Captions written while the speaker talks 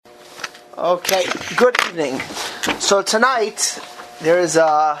Okay, good evening. So tonight there is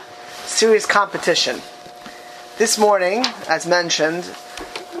a serious competition. This morning, as mentioned,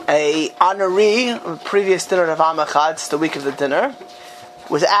 a honoree of the previous dinner of Amachad, it's the week of the dinner,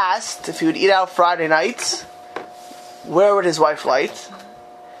 was asked if he would eat out Friday night, where would his wife light?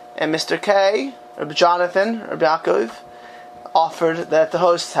 And Mr. K, Rabbi Jonathan, Rabbi Yaakov, offered that at the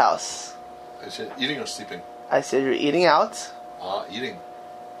host's house. I said eating or sleeping? I said you're eating out. Eating.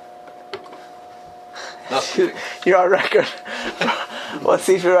 Not sleeping. You're on record. Let's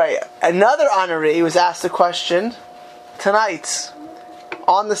see if you're right. Another honoree was asked a question tonight,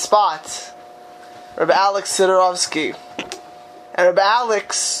 on the spot. Rabbi Alex Sidorovsky. And Rabbi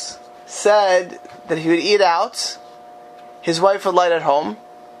Alex said that he would eat out, his wife would light at home,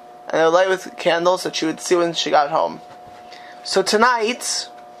 and they would light with candles that she would see when she got home. So tonight,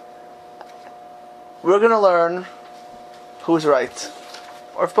 we're going to learn who's right.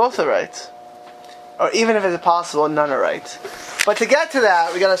 Or if both are right. Or even if it's possible, none are right. But to get to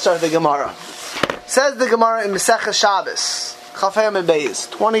that, we got to start with the Gemara. Says the Gemara in Masechah Shabbos, Chafei Amud Beis,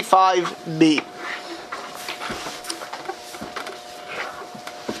 25b.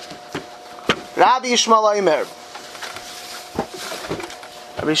 Rabbi Yishmael Omer.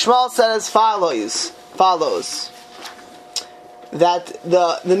 Rabbi Yishmael said as follows, that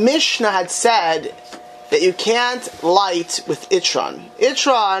the Mishnah had said that you can't light with Itron.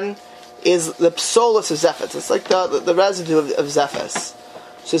 Itron is the psolos of Zephys. It's like the residue of Zephys.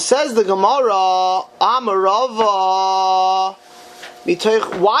 So says the Gemara, Amarava,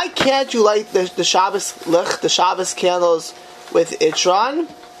 why can't you light the Shabbos lich, the Shabbos candles with Itron?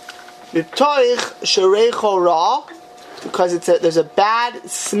 Because there's a bad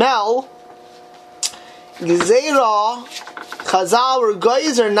smell. Gezeira, Chazal were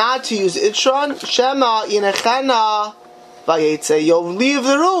geyser not to use Itron. Shema yinechena vayetze. You'll leave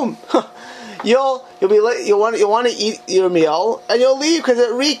the room. You'll want to eat your meal and you'll leave because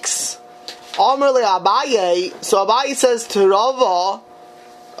it reeks. Amar le Abaye. So Abaye says to Rava,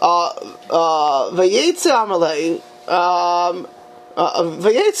 vayetze Amar le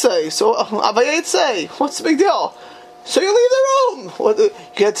vayetze. So vayetze. What's the big deal? So you leave the room. You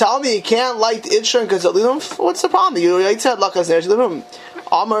can't tell me you can't light Itron because you leave them. What's the problem? You said lakas near to the room.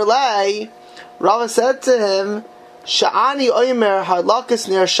 Amar le, Rava said to him, Sha'ani oimer hadlakas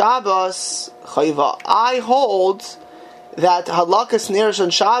near Shabbos chayva. I hold that hadlakas near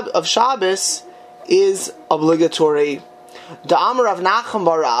of Shabbos is obligatory. The Amar of Nachman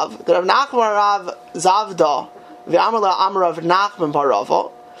barav, the Rav Nachman barav zavda, the Amar of Nachman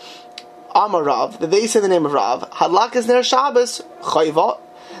barava. Amarav, that they say the name of Rav, hadlakas near Shabbos chayva.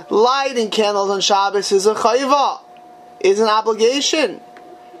 Lighting candles on Shabbos is a chayva, is an obligation.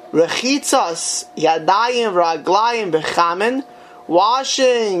 Rechitzas yadayim v'raglayim bechamen,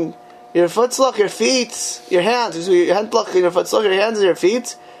 washing your footlach, your feet, your hands, your handlach, your footlach, your hands and your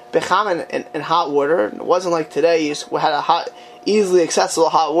feet bechamen in hot water. It wasn't like today. You had a hot, easily accessible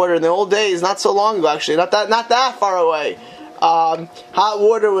hot water. In the old days, not so long ago actually, not that far away. Hot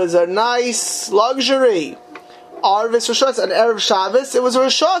water was a nice luxury. Arvis Rishos, and Erev Shabbos, it was a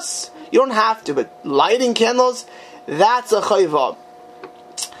Rishos. You don't have to, but lighting candles, that's a chayva.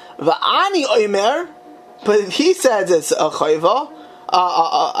 Va'ani oimer, but he says it's a chayva,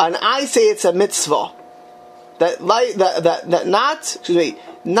 and I say it's a mitzvah.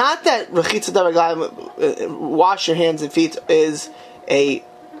 Not that rechitza daraglayim, wash your hands and feet is a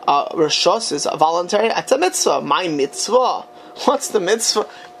rishos, is a voluntary. It's a mitzvah. My mitzvah. What's the mitzvah?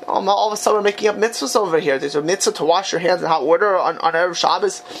 All of a sudden we're making up mitzvahs over here. There's a mitzvah to wash your hands in hot water on Erev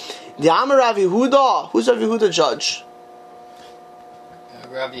Shabbos. The Amar Rav Yehuda. Who's Rav Yehuda judge?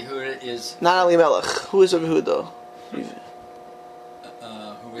 Rav Yehuda is... Not Ali Melech. Who is Rav Yehuda?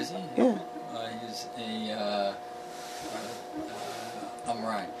 Who is he? Yeah. He's a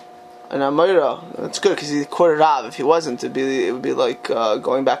Amorai. An Amoira. That's good because he quoted Rav. If he wasn't, it would be like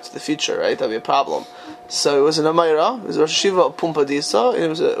going back to the future, right? That'd be a problem. So it was an Amoira. It was Rosh Hashiva of Pumpadisa.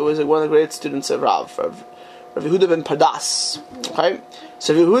 And it was one of the great students of Rav Yehuda ben Pardas. Okay?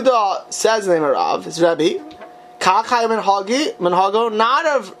 So Yehuda says the name of Rav. It's Rabbi. Kachai Menhago, not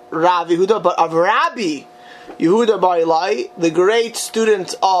of Rav Yehuda, but of Rabbi Yehuda Bar Ilai, the great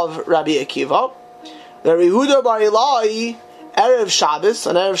student of Rabbi Akiva. The Yehuda Bar Ilai, Erev Shabbos,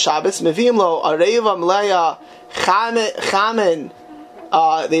 Mevim lo Areva Mleya Chamen.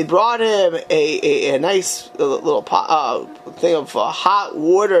 They brought him a nice little thing of hot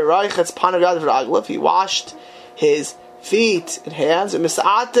water. Reichetz Panav Yad V'Raglav. He washed his feet and hands, and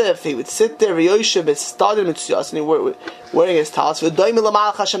Misatif, he would sit there, and he wearing his talis, and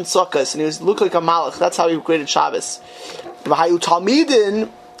he was look like a malach. That's how he created Shabbos.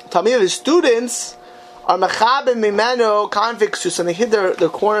 Tamim, his students are mechabim mimeno convict ksus, and they hid their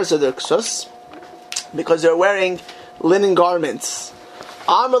corners of their ksus because they're wearing linen garments.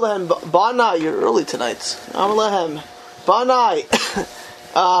 Amar lehem bana, you're early tonight. Amar lehem banai.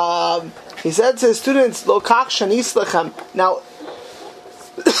 He said to his students, lo kach shanis lechem. Now,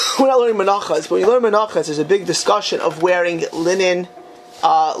 we're not learning menachas, but when you learn menachas, there's a big discussion of wearing linen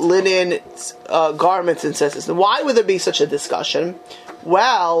garments and senses. And why would there be such a discussion?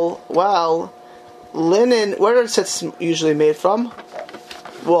 Well, linen. Where are tzitzis usually made from?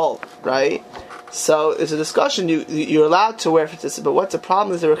 Wool, right? So there's a discussion. You're allowed to wear tzitzis, but what's the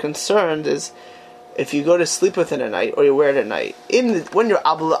problem is they were concerned is if you go to sleep with it at night or you wear it at night. When you're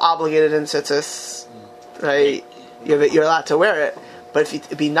obligated in tzitzis, right? You're allowed to wear it. But if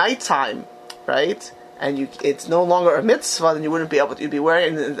it'd be nighttime, right, and it's no longer a mitzvah, then you wouldn't be able to. You'd be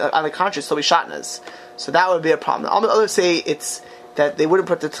wearing, on the contrary, still be shatnas. So that would be a problem. Others say it's that they wouldn't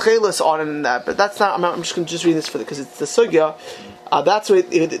put the tchelis on it and that, but that's not. I'm just going to read this for because it's the sugya. That's what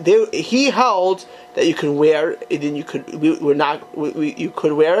he held that you can wear. Then you could. You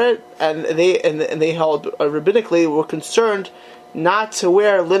could wear it, and they held rabbinically were concerned not to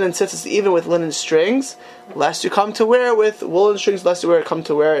wear linen tzitzis even with linen strings, lest you come to wear it with woolen strings, lest you come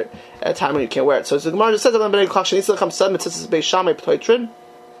to wear it at a time when you can't wear it. So the Gemara just says that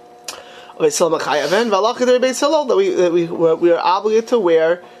we are obligated to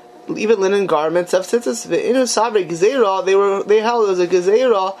wear even linen garments of tzitzis. They held it as a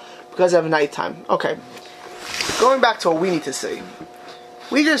gezeira because of nighttime. Okay, going back to what we need to see,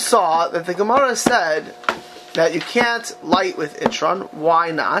 we just saw that the Gemara said that you can't light with itron.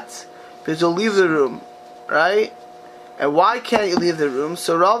 Why not? Because you'll leave the room, right? And why can't you leave the room?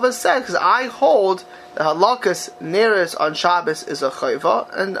 So Rava said, because I hold that halakas neres on Shabbos is a chayva,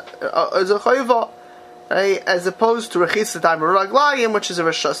 and is a chayva, right? As opposed to rechitz time raglayim, which is a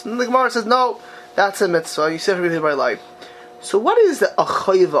reshus. And the Gemara says, no, that's a mitzvah. You say everything by life. So what is a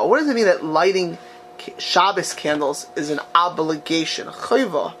chayva? What does it mean that lighting Shabbos candles is an obligation? A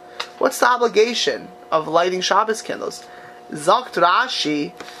chayva. What's the obligation of lighting Shabbos candles? Zakt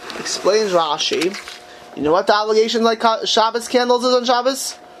Rashi explains Rashi. You know what the obligation like Shabbos candles is on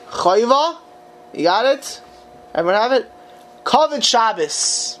Shabbos? Chayva. You got it? Everyone have it? Kavod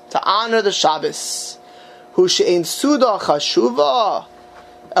Shabbos, to honor the Shabbos. Hu she'ein suda chashuva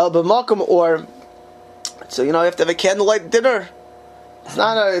el b'makom, or so you have to have a candlelight dinner. It's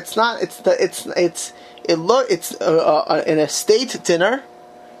not an estate dinner.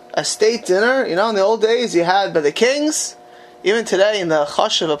 A state dinner, in the old days you had by the kings. Even today in the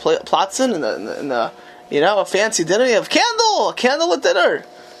chush of a platzen, in the a fancy dinner, you have a candlelit dinner.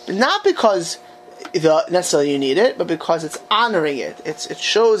 Not because necessarily you need it, but because it's honoring it. It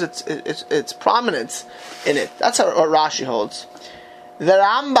shows its prominence in it. That's what Rashi holds. The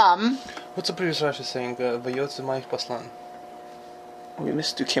Rambam. What's the previous Rashi saying? Vayotze ma'ich paslan. We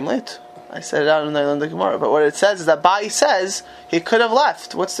missed. You came late. I said it out in the Gemara, but what it says is that Bai says he could have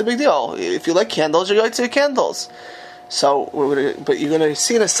left. What's the big deal? If you like candles, you're going to candles. So, but you're going to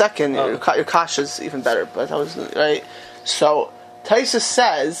see in a second. Your kasha is even better. But that was right. So Taisus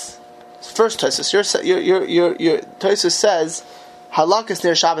says, first Taisus, your Taisus says, halakas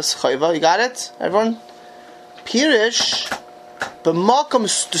near Shabbos chayva. You got it, everyone? Pirish b'makom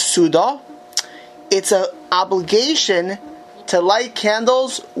suda. It's an obligation to light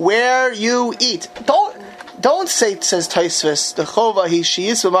candles where you eat. Don't say, says Taisvis, the chova he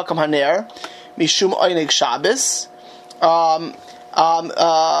sheis b'makam haner mishum oinig Shabbos.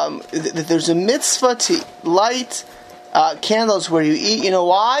 There's a mitzvah to light candles where you eat. You know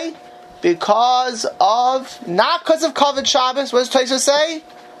why? Not because of kavod Shabbos. What does Taisvis say?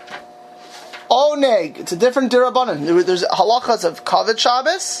 Oneg. It's a different dirabanan. There's halachas of kavod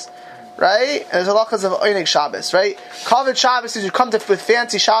Shabbos, right? And there's halachas of Oinig Shabbos, right? Kavod Shabbos is you come with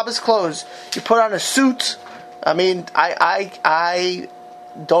fancy Shabbos clothes. You put on a suit. I mean, I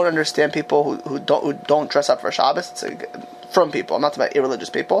don't understand people who don't dress up for Shabbos. It's from people. I'm not talking about irreligious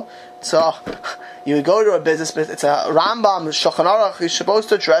people. So you go to a business. It's a Rambam Shulchan Aruch. You're supposed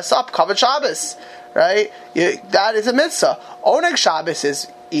to dress up Kavod Shabbos, right? That is a mitzvah. Oneg Shabbos is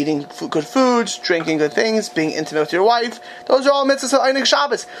eating good foods, drinking good things, being intimate with your wife. Those are all mitzvahs of Oneg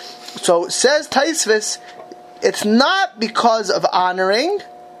Shabbos. So says Taisvis, it's not because of honoring,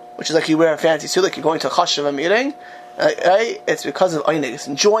 which is like you wear a fancy suit, like you're going to a chush of a meeting, right? It's because of Oneg. It's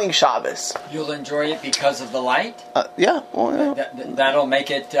enjoying Shabbos. You'll enjoy it because of the light? Yeah. Well, yeah. That'll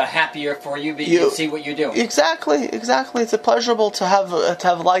make it happier for you, but you see what you're doing. Exactly. It's pleasurable to have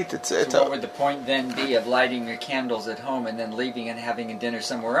light. What would the point then be of lighting your candles at home and then leaving and having a dinner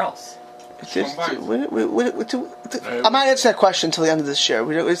somewhere else? I'm not answering that question until the end of this year.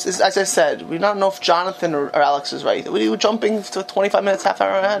 As I said, we don't know if Jonathan or Alex is right. What are you jumping to 25 minutes, half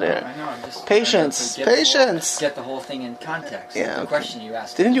hour ahead here? I know. I'm just Patience. Get the whole thing in context. Yeah. The question you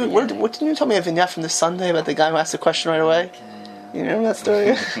asked. Didn't you tell me a vignette from this Sunday about the guy who asked the question right away? Okay. You remember that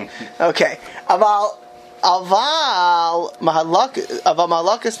story? Okay. Aval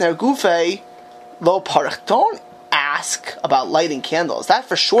mahalakas nergufe lo parach. Don't ask about lighting candles. That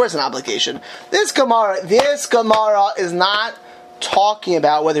for sure is an obligation. This Gemara is not talking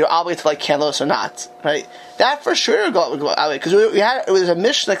about whether you're obligated to light candles or not, right? That for sure because it was a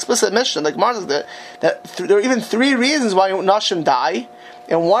mission, explicit mission. Like Gemara says that there are even 3 reasons why nashim die.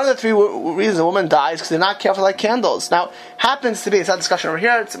 And one of the 3 reasons a woman dies because they're not careful to light candles. Now, happens to be, it's not a discussion over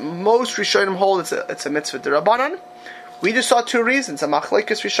here, most Rishonim hold it's a mitzvah d'Rabbanan. We just saw 2 reasons, a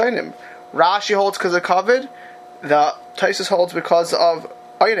machlekes Rishonim. Rashi holds because of kavod, the Taisus holds because of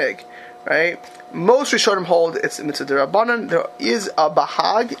einig, right? Most Rishonim hold it's a mitzvah d'Rabbanan. There is a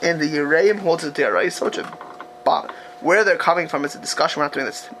bahag, and the Yereim holds it d'Oraisa, which where they're coming from is a discussion. We're not doing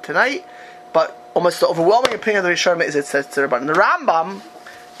this tonight, but almost the overwhelming opinion of the Rishonim is it says d'Rabbanan. The Rambam,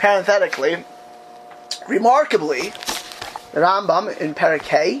 parenthetically, remarkably, the Rambam in Perek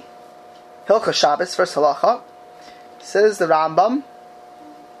Hey, Hilchos Shabbos, first halacha, says the Rambam,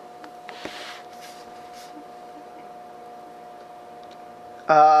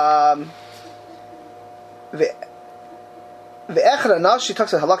 the Echranash, she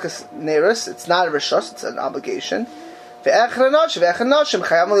talks about halakas neirus. It's not a rishus; it's an obligation. The Echranash,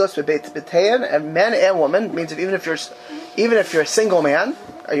 chayam lios bebeit b'tein, and men and women means even if you're a single man,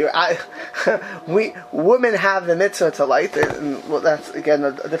 women have the mitzvah to light. And, well, that's again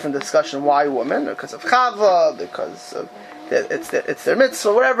a different discussion. Why women? Because of chava, because of it's their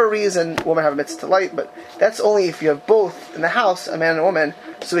mitzvah, whatever reason, women have a mitzvah to light. But that's only if you have both in the house, a man and a woman.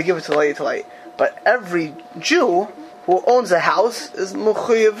 So we give it to the lady to light. But every Jew who owns a house is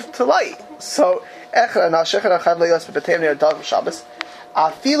mechuyev to light. So even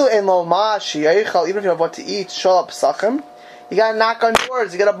if you have what to eat, show up psachim. You gotta knock on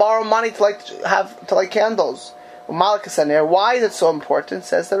doors. You gotta borrow money to light candles. Why is it so important?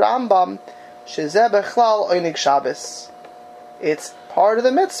 Says the Rambam, it's part of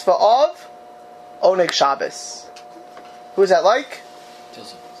the mitzvah of Oneg Shabbos. Who is that like?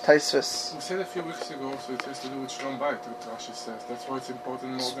 Taisvis. We said a few weeks ago, so it has to do with Shalom Bayit, what Rashi says. That's why it's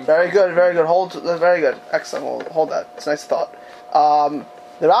important more than... Very good. Very good. Excellent. We'll hold that. It's a nice thought. The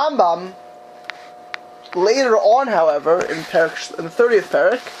Rambam, later on, however, in the 30th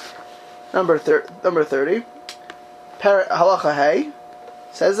Perek, number 30, Halacha Hey,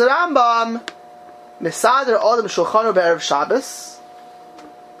 says the Rambam, Misader Adam Shulchanu Be'erev Shabbos,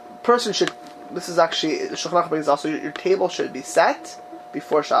 person should, this is actually, Shulchan Aruch brings also, your table should be set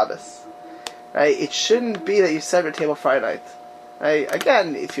before Shabbos, right? It shouldn't be that you set your table Friday night, right?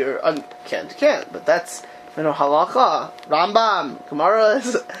 Again, if you're can't, but that's halacha, Rambam, Gemara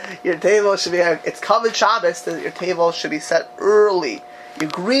is your table should be. It's covered Shabbos. That your table should be set early. You're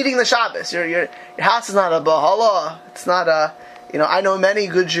greeting the Shabbos. Your house is not a bahala. It's not a. I know many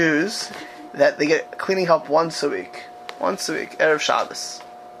good Jews that they get cleaning help once a week, erev Shabbos.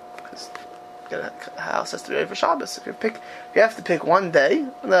 A house has to be ready for Shabbos. If you have to pick one day,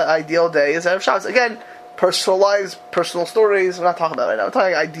 the ideal day is Erev Shabbos. Again, personal lives, personal stories. We're not talking about it right now. We're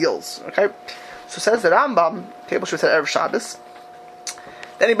talking ideals. Okay, so says the Rambam, table should be set Erev Shabbos.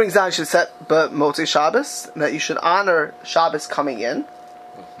 Then he brings down you should set Motzei Shabbos, and that you should honor Shabbos coming in,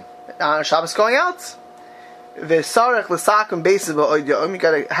 honor Shabbos going out. V'sarech l'sakum beisim ba'od yom. You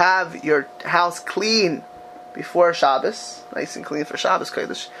got to have your house clean before Shabbos, nice and clean for Shabbos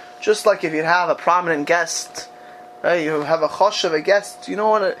Kodesh. Just like if you have a prominent guest, right? You have a chosh of a guest. You don't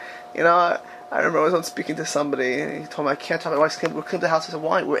want to, I remember I was speaking to somebody, and he told me, I can't tell my wife, we're cleaning the house. I said,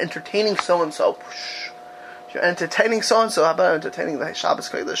 why? We're entertaining so-and-so. You're entertaining so-and-so. How about entertaining the Shabbos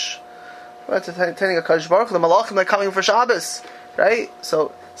Kodesh? We're entertaining a Kodesh Baruch. The Malachim are coming for Shabbos, right?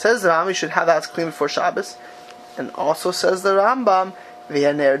 So, says the Rambam, you should have that clean before Shabbos. And also says the Rambam,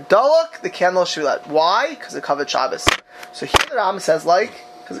 V'yaner dalak, the candle should be lit. Why? Because it covered Shabbos. So here the Rambam says,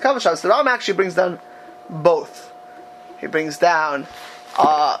 because it covers Shabbos. The Rambam actually brings down both. He brings down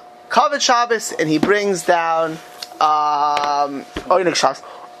covered Shabbos, and he brings down Oneg Shabbos.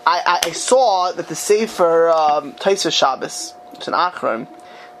 I saw that the Sefer Taisva Shabbos, it's an Achron,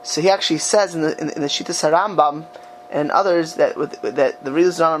 so he actually says in the Shittas HaRambam and others that the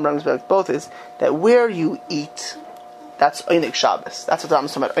reason Rambam brings back both is that where you eat, that's Oneg Shabbos. That's what the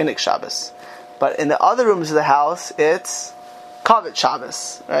Rambam's talking about, Oneg Shabbos. But in the other rooms of the house, it's Kavod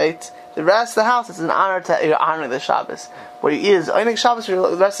Shabbos, right? The rest of the house is an honor to you're honoring the Shabbos. Where you eat is Einig Shabbos, the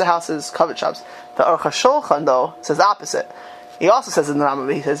rest of the house is covered Shabbos. The Aruch HaShulchan though says the opposite. He also says in the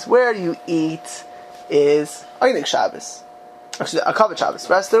Rambam, he says where you eat is Einig Shabbos, actually a covered Shabbos.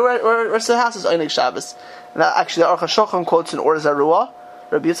 The rest of the house is Einig Shabbos. And actually, the Aruch HaShulchan quotes in Or Zarua,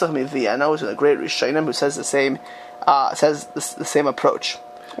 Rabbi Yitzchak Miviena, who's a great Rishonim, who says the same approach.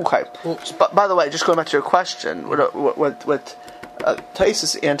 Okay. But by the way, just going back to your question, what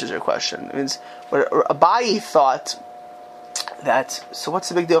Taisus answers your question. It means what Abayi thought that. So what's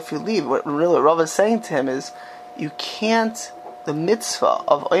the big deal if you leave? What really Rav is saying to him is, you can't. The mitzvah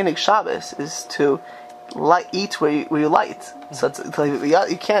of Einig Shabbos is to eat where you light. So it's like,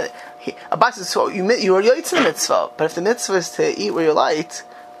 you can't. Abayi says, so you are yoytz the mitzvah, but if the mitzvah is to eat where you light.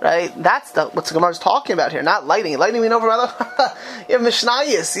 Right, that's what the Gemara is talking about here. Not lighting. Lighting, we know from other. You have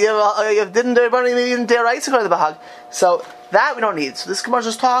Mishnayos. You have didn't maybe even deraisa according to the Bahag. So that we don't need. So this Gemara is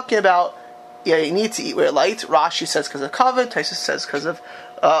just talking about. Yeah, you need to eat where light. Rashi says because of kavod. Taisus says because of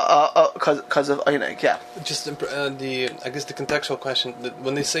einig. Yeah. Just I guess the contextual question that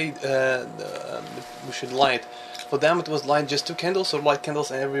when they say we should light, for them it was light just 2 candles or light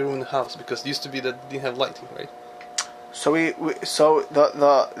candles in every room in the house, because it used to be that they didn't have lighting, right? So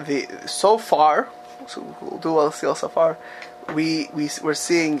so far, so we'll do what we'll so far. We're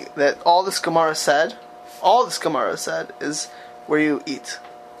seeing that all this Gemara said is where you eat,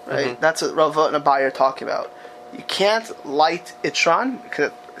 right? Mm-hmm. That's what Rava and Abayi are talking about. You can't light itron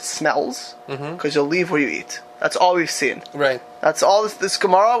because it smells, because you'll leave where you eat. That's all we've seen. Right. That's all this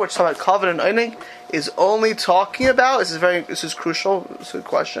Gemara, which is talking about kavod and einig, is only talking about. This is crucial. This is a good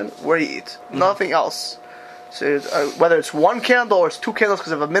question. Where you eat, nothing else. So whether it's 1 candle or it's 2 candles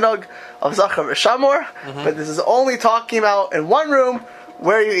because of a minhag of Zachar v'Shamor, but this is only talking about in one room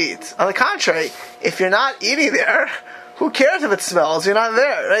where you eat. On the contrary, if you're not eating there, who cares if it smells? You're not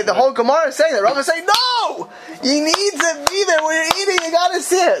there, right? The whole Gemara is saying that. Rav is saying, no! You need to be there where you're eating. You got to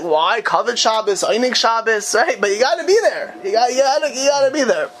see it. Why? Kavod Shabbos, Einig Shabbos, right? But you got to be there. You got to be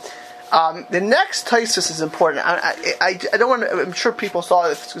there. The next Taisus is important. I don't want to. I'm sure people saw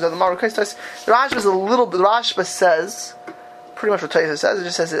it because of the Marukais Taisus. The Rashba is a little bit. The Rashba says pretty much what Taisus says. It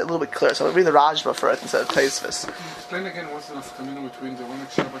just says it a little bit clearer. So I'll read the Rashba for it instead of Taisus. Explain again what's the nafkamina between the Einig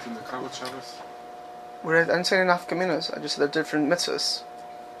Shabbos and the kavod Shabbos. I didn't say nafkaminas. I just said they're different mitzvahs.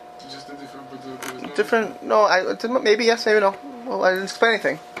 Just the different, but there was no different. No, I didn't. Maybe yes, maybe no. Well, I didn't explain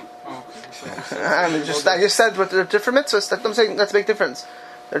anything. Oh, okay. I just said what they're different mitzvahs. That's what I'm saying. That's a big difference.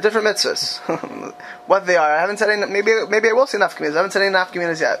 They're different mitzvahs. What they are, I haven't said any. Maybe I will say nafkaminas. I haven't said any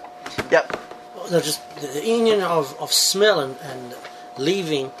nafkaminas yet. Yep. No, just the union of smell and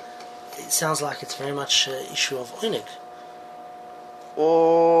leaving. It sounds like it's very much an issue of einig.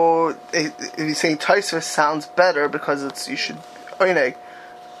 Or if you're saying Taisva sounds better because you should einig,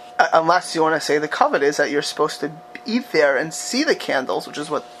 unless you want to say the kavod is that you're supposed to eat there and see the candles, which is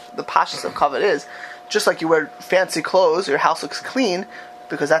what the pashas of kavod is. Just like you wear fancy clothes, your house looks clean.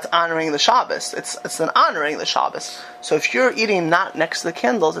 Because that's honoring the Shabbos. It's an honoring the Shabbos. So if you're eating not next to the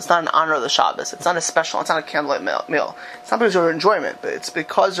candles, it's not an honor of the Shabbos. It's not a special. It's not a candlelight meal. It's not because of your enjoyment, but it's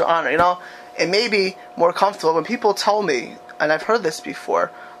because you're honor. It may be more comfortable when people tell me, and I've heard this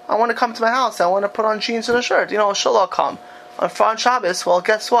before. I want to come to my house. I want to put on jeans and a shirt. Shalom come on Shabbos. Well,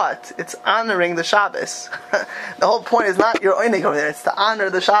 guess what? It's honoring the Shabbos. The whole point is not your einig over there. It's to honor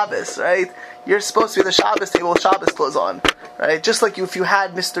the Shabbos, right? You're supposed to be at the Shabbos table with Shabbos clothes on, right? Just like if you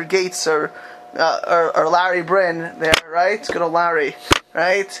had Mr. Gates or Larry Brin there, right? Good old Larry,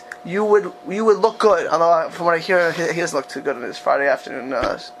 right? You would look good. Although from what I hear, he doesn't look too good in his Friday afternoon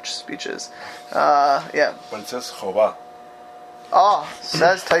speeches. Yeah. But it says chova. Oh,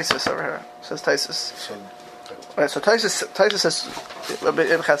 says Taisus over here. Says Taisus. So Taisus says Ibn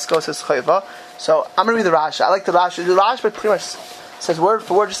Chatzko says chayva. So I'm gonna read the Rashi. I like the Rashi. The Rashi pretty much says word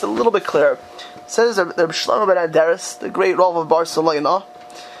for word, just a little bit clearer. It says the Shlomo ben Aderes, the great Rav of Barcelona,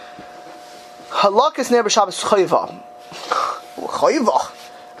 halak is near Shabbos chayva. Chayva.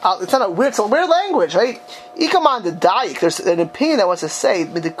 It's a weird language, right? Ikaman the Daik. There's an opinion that wants to say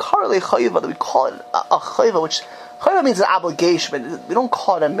midikar chayva, that we call it a chayva, which chayva means an obligation, but we don't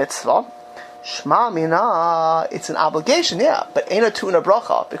call it a mitzvah. Shema mina, it's an obligation, yeah, but ain't a tuna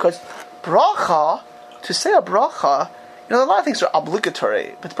bracha, because bracha, to say a bracha, a lot of things are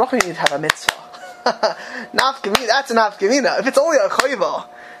obligatory, but bracha you need to have a mitzvah. Nafkamina, that's a nafkamina. If it's only a chayva,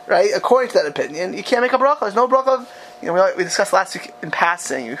 right, according to that opinion, you can't make a bracha. There's no bracha. We discussed last week in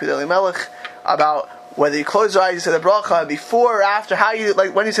passing, Yehuda Elimelech, about whether you close your eyes, you say the bracha, before or after,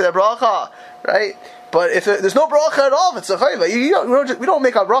 when you say the bracha, right? But if there's no bracha at all, if it's a chayva, we don't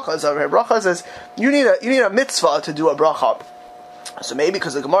make our brachas over here. Bracha says you need a mitzvah to do a bracha. So maybe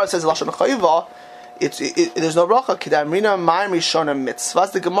because the Gemara says lashon chayva, there's no bracha. Kidamrina mayim rishonim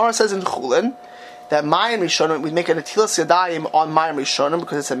mitzvahs. The Gemara says in Chulin that mayim rishonim, we make an atilas yadayim on mayim rishonim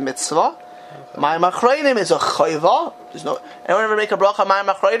because it's a mitzvah. Mayim achreinim is a chayva. There's no anyone ever make a bracha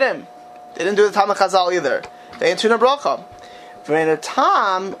mayim achreinim. They didn't do the Talmud Chazal either. They ain't doing a bracha. Rabbeinu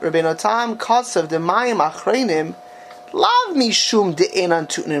Tam kasav the mayim achreinim lav mishum de'enan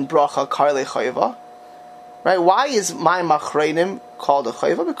tu'nin bracha karle chayva. Right? Why is mayim achreinim called a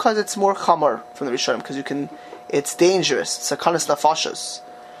chayva? Because it's more chamor from the Rishonim. Because it's dangerous. It's a kanas nafashos.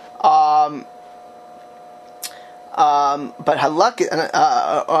 But halak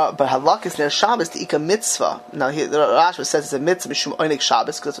is near Shabbos the ika mitzvah. Now here the Rashba says it's a mitzvah mishum oinik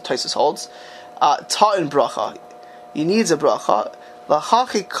Shabbos because that's what Tosfos holds. Ta'in bracha. He needs a bracha.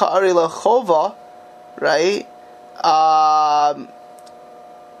 Lachachi ka'ari lachova. Right?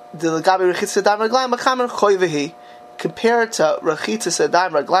 The Gabi Rechitza Dam Raglayim Machamer Choyvehi compared to Rechitza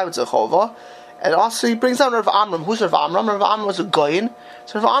Dam Raglayim it's a Chova, and also he brings down Rav Amram. Who's Rav Amram? Rav Amram was a goyin.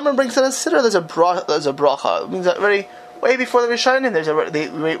 So Rav Amram brings down a siddur. There's a bracha. It means that way before the Rishonim. They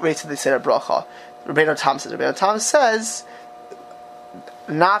raised the siddur bracha. Rabbeinu Tam says. Rabbeinu Tam says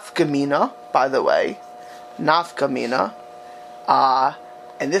nafkamina. By the way, nafkamina.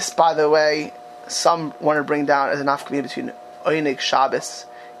 And this, by the way, some want to bring down as a nafkamina between Oinig Shabbos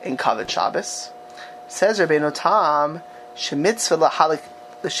in Kavod Shabbos. Says Rabbeinu Tam, Shemitzvah lahalik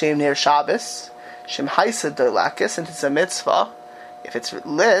l'shem near Shabbos, Shem haisa doilakis, and it's a mitzvah. If it's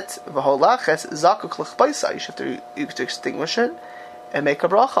lit, v'holachas zakuk l'chbaisa, you have to extinguish it and make a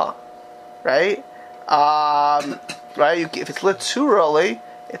bracha, right? Right. If it's lit too early,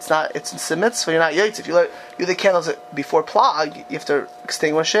 it's a mitzvah. You're not yaitz. If you the candles before plag, you have to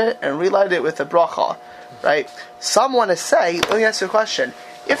extinguish it and relight it with a bracha, right? Some want to say, let me ask you a question.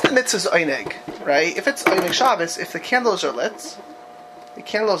 If the mitzvah is Einig, right? If it's Einig Shabbos, if the candles are lit,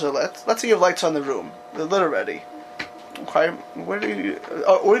 let's say you have lights on the room, they're lit already. Okay, where do you,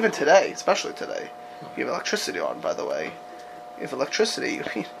 or even today, especially today, you have electricity on, by the way. If electricity,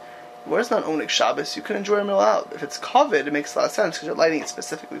 where's not Einig Shabbos, you can enjoy a meal out. If it's covered, it makes a lot of sense because you're lighting it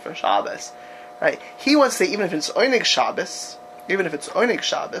specifically for Shabbos, right? He wants to say, even if it's Einig Shabbos,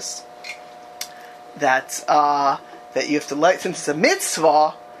 that you have to light, since it's a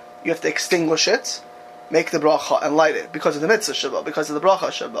mitzvah, you have to extinguish it, make the bracha, and light it, because of the mitzvah shabbat, because of the bracha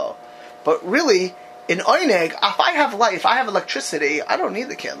shabbat. But really, in Oineg, if I have light, if I have electricity, I don't need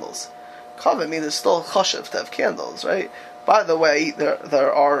the candles. Kavod means there's still chashav to have candles, right? By the way,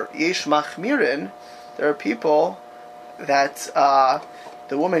 there are yesh machmirin, there are people that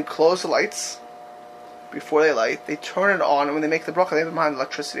the women close the lights before they light, they turn it on, and when they make the bracha, they have in mind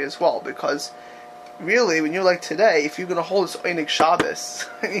electricity as well, because really, when you're like today, if you're going to hold this Einig Shabbos,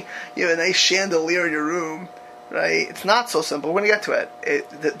 you have a nice chandelier in your room, right? It's not so simple. We're going to get to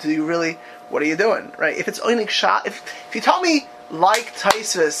it. Do you really, what are you doing, right? If it's Einig Shabbos, if you tell me, like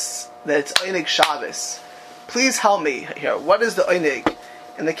Tosfos, that it's Einig Shabbos, please help me here. What is the Einig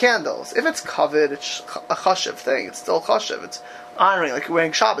in the candles? If it's covered, it's a chashiv thing. It's still chashiv. It's honoring, like you're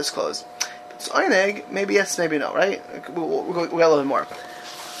wearing Shabbos clothes. If it's Einig, maybe yes, maybe no, right? We'll go a little bit more.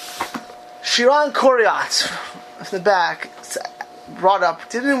 Shiran Koryat, from the back, brought up,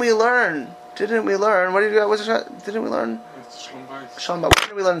 didn't we learn? What did you didn't we learn? Shalom Bayis. What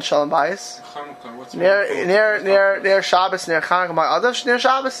did we learn in Shalom Bayis? Near Shabbos, near Chanukah, Adav, near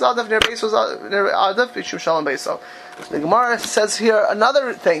Shabbos, Adav, near Beis, near Adav, Bishum Shalom Bayis. The Gemara says here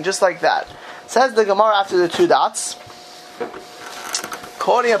another thing, just like that. Says the Gemara after the two dots,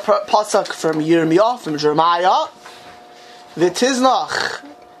 quoting a pasuk from Yirmiyah, from Jeremiah, V'tiznach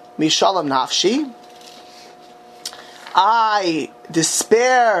Mishalom Nafshi, I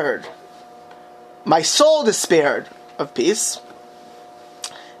despaired, my soul despaired of peace.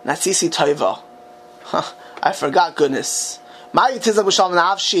 Natsisi Toiva, I forgot goodness. My Tizah B'Shalom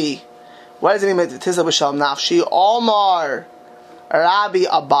Nafshi. What does it mean by Tizah B'Shalom Nafshi? Omar Rabbi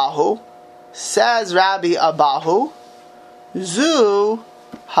Abahu, says Rabbi Abahu, Zu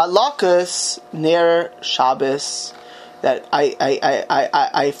Halakas Ner Shabbos, that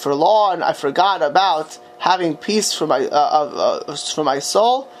I forlorn, I forgot about having peace for my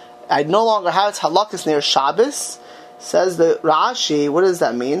soul. I no longer have it. Halakas near Shabbos. Says the Rashi. What does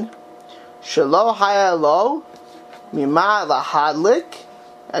that mean? Shelo hayalo mima lahadlik.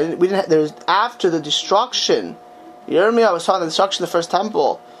 We didn't. There's after the destruction. Yirmiyah was talking about the destruction of the first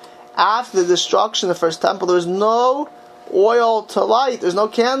temple. After the destruction of the first temple, there was no oil to light. There's no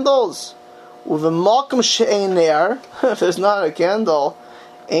candles. With a malkum she'ein ner, if there's not a candle,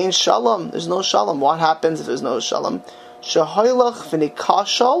 ain't shalom. There's no shalom. What happens if there's no shalom? Shehoylach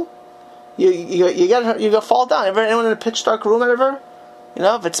v'nikashal you gonna fall down. Ever anyone in a pitch dark room ever? You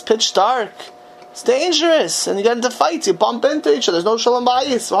know, if it's pitch dark, it's dangerous, and you get into fights. You bump into each other. There's no shalom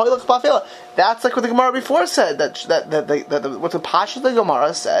bayis. That's like what the Gemara before said. That what the Pasha of the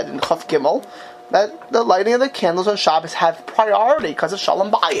Gemara said in Chaf Gimel, that the lighting of the candles on Shabbos have priority because of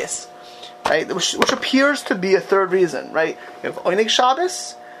shalom bayis, right? Which appears to be a third reason, right? You have Oinig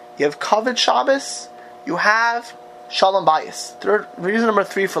Shabbos, you have Kavod Shabbos, you have Shalom Bayis. Third reason number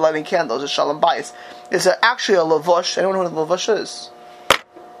 3 for lighting candles is Shalom Bayis. Is actually a lavush. Anyone know what a lavush is?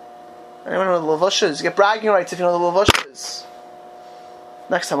 Anyone know what a lavush is? You get bragging rights if you know what a lavush is.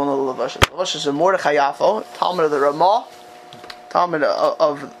 Next time we'll know what a lavush is. Lavush is a Mordechai Yafo, Talmud of the Ramah, Talmud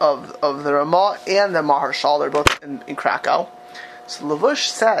of the Ramah and the Maharshal. They're both in Krakow. So lavush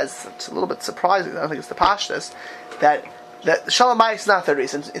says, it's a little bit surprising, I don't think it's the Pashtus, that Shalom Bayis is not the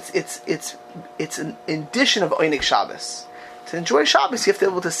reason. It's an addition of Oinig Shabbos. To enjoy Shabbos, you have to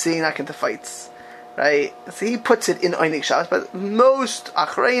be able to see and not get into fights, right? So he puts it in Oinig Shabbos, but most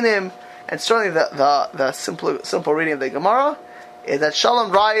Achreinim, and certainly the simple reading of the Gemara, is that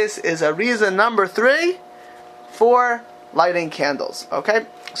Shalom Bayis is a reason number 3 for lighting candles. Okay,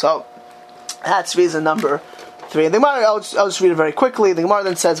 so that's reason number 3. And the Gemara, I'll just read it very quickly. The Gemara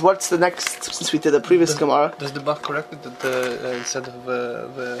then says, what's the next, since we did the previous Gemara? Does the Bach correct it that instead of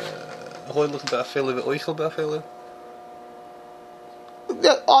the Hoilich Ba'afele, the Oichel Ba'afele?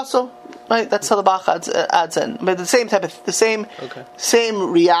 Yeah, also, right, that's how the Bach adds in. But the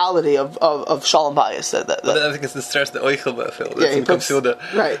same reality of Shalom Bayis. But I think it's the stress, the Oichel Ba'afele. Yeah, he puts,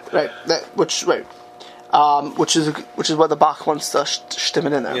 right. Which is what the Bach wants to stim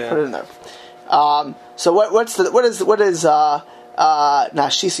it in there, put it in there. So what is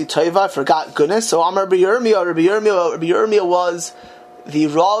Nashisi Toiva? I forgot goodness. So Amar Rabbi Yirmiyah was the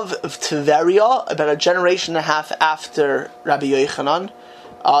Rav of Tiberia, about a generation and a half after Rabbi Yochanan.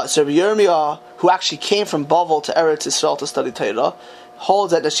 So Rabbi Yirmiyah, who actually came from Bavel to Eretz Yisrael to study Torah,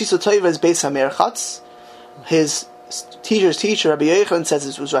 holds that Nashisi Toiva is Beis HaMerchatz. His teacher's teacher, Rabbi Yochanan, says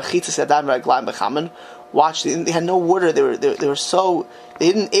it was Rachitzas Yadam Raglaim Bechamen. Watch, they had no water. They were so,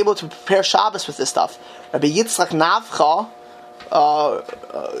 they didn't able to prepare Shabbos with this stuff. Rabbi Yitzchak Navcha,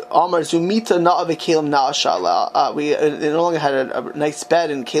 Amar Zumita Na'a V'Kelim Na'a. We no longer had a nice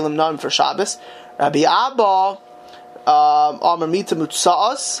bed in Kelim Na'am for Shabbos. Rabbi Abba, Amar Mita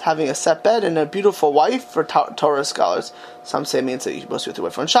Mutsa'as, having a set bed and a beautiful wife for Torah scholars. Some say it means that you're supposed to be with your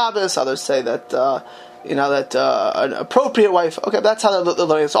wife on Shabbos. Others say that an appropriate wife. Okay, that's how they're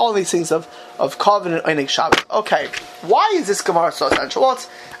learning. It's all these things of covenant and Einig Shabbos. Okay, why is this Gemara so essential? Well, it's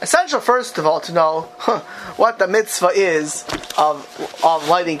essential first of all to know what the mitzvah is of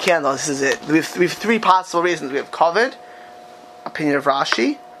lighting candles. This is it. We have 3 possible reasons. We have covet, opinion of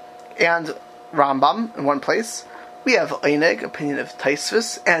Rashi, and Rambam in one place. We have Einig, opinion of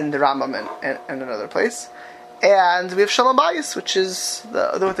Taisvis, and the Rambam in another place. And we have Shalom Bayis, which is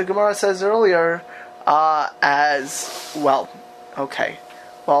what the Gemara says earlier, as well. Okay.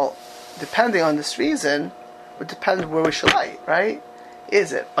 Well, depending on this reason, would depend where we should light, right?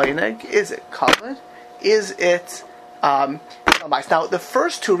 Is it Einig? Is it Kavod? Is it Shalom Bayis? Now, the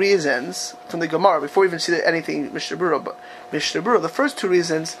first 2 reasons from the Gemara, before we even see anything Mishnah Berurah, the first 2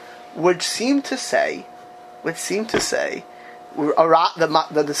 reasons would seem to say, the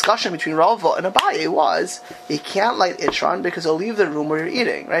discussion between Rava and Abaye was, you can't light Itron because it'll leave the room where you're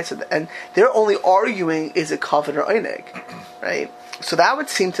eating, right? So, and they're only arguing, is it Kavod or Einig, right? So that would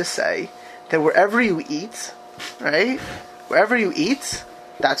seem to say that wherever you eat, right? Wherever you eat,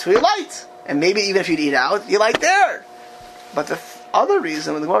 that's where you light. And maybe even if you'd eat out, you light there. But the other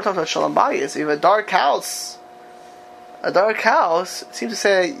reason, when the Gemara talks about Shalom Bayis, you have a dark house, it seems to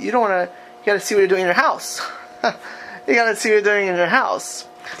say you gotta see what you're doing in your house. You gotta see what you're doing in your house.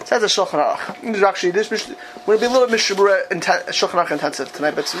 It says the Shulchan Aruch. Actually, this would be a little Mishnah Berurah Shulchan Aruch intensive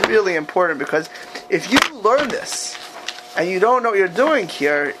tonight, but it's really important because if you learn this and you don't know what you're doing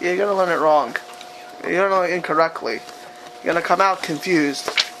here, you're gonna learn it wrong. You're gonna learn it incorrectly. You're gonna come out confused.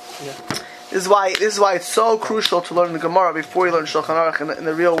 Yeah. This is why it's so crucial to learn the Gemara before you learn Shulchan Aruch in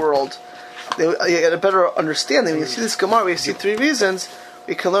the real world. You get a better understanding. When you see this Gemara, we see 3 reasons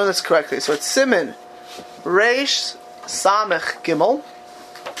we can learn this correctly. So it's Siman, Reish, Samech, Gimel,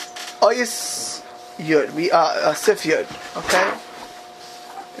 Oyis, Yud. Sif Yud. Okay?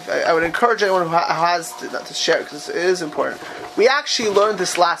 I would encourage anyone who has to share it because it is important. We actually learned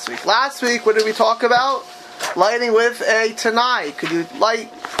this last week. Last week, what did we talk about? Lighting with a Tanai. Could you light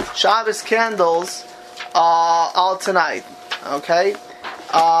Shabbos candles all tonight? Okay?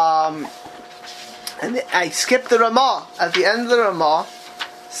 And I skipped the Ramah. At the end of the Ramah,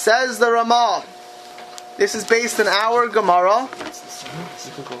 says the Ramah, this is based on our Gemara.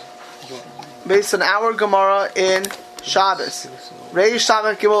 based on our Gemara in Shabbos. Reish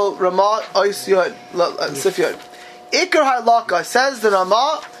Samach Gimel Ramah Ois Yud Sif Yud. Ikar Halakha says the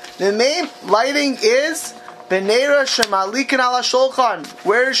Ramah. The main lighting is Benera Shemalikin Ala Shulchan.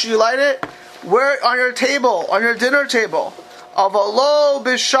 Where should you light it? Where on your table, on your dinner table. Avalo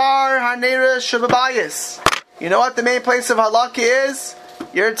Bishar Hanera Shababayis. You know what the main place of halakha is?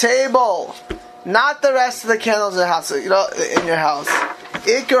 Your table, not the rest of the candles in the house. You know, in your house.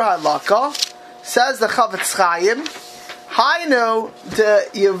 Ikar halakha says the Chavetz Chaim. Hainu de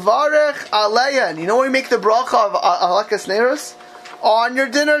Yivarech Aleyan. You know when we make the bracha of halakas neiros? On your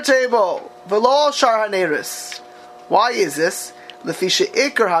dinner table. V'lo shar haneris. Why is this? Lefisha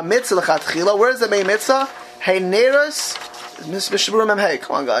ikar ha-mitzvah l'chatchila. Where is the main mitzvah? Hey neiros. Mishabura memhei.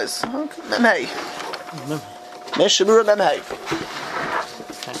 Come on, guys. Memhei. Mishabura memhei.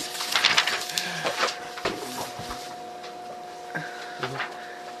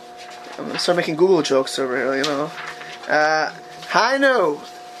 I'm gonna start making Google jokes over here. You know. Hainu.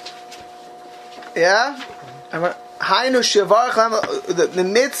 Yeah. Hainu shivarach. The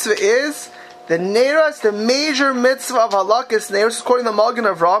mitzvah is the neiros. The major mitzvah of halakas neiros, according to the Magen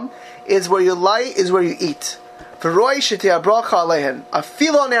Avram, is where you light, is where you eat. And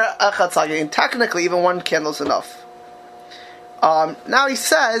technically, even one candle is enough. Now he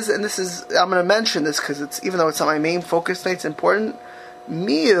says, and this is, I'm going to mention this because it's, even though it's not my main focus tonight, it's important.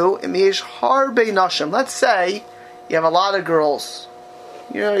 Miu imish harbe nashim. Let's say you have a lot of girls.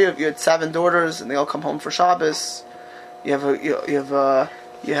 You know, you had 7 daughters, and they all come home for Shabbos. You have a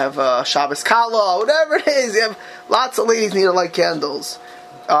Shabbos Kala, whatever it is. You have lots of ladies need to light candles.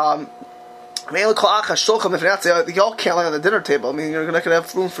 You all can't light on the dinner table. I mean, you're not going to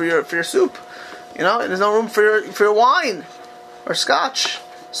have room for your soup. You know, and there's no room for your wine or scotch.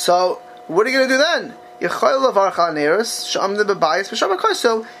 So what are you going to do then? So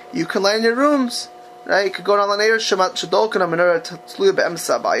you can light in your rooms. Right? You could go down the neighbors.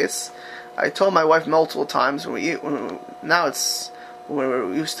 I told my wife multiple times when we eat. When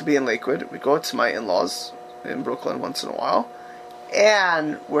we used to be in Lakewood, we go to my in-laws in Brooklyn once in a while.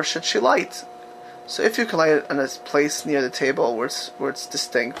 And where should she light? So if you can light it in a place near the table where it's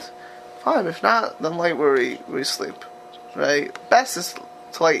distinct, fine. If not, then light where we sleep. Right? Best is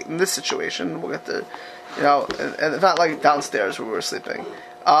to light in this situation. We'll get the, and if not like downstairs where we were sleeping.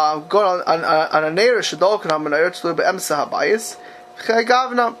 Go on a neir shadolkan on menayer to be emsa habayis.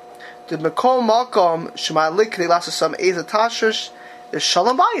 Gavna the mekom makom shemalik they last some eza tashish. There's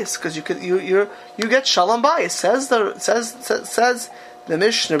shalom bayis because you get shalom bayis. Says the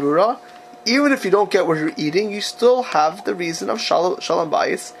Mishnah Berurah. Even if you don't get what you're eating, you still have the reason of shalom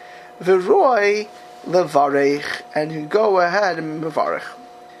bayis. V'roi levarech, and you go ahead and mevarech.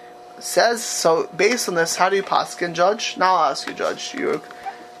 Says so. Based on this, how do you paskin, Judge? Now I'll ask you, Judge.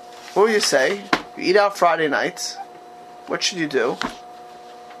 What will you say? You eat out Friday night. What should you do?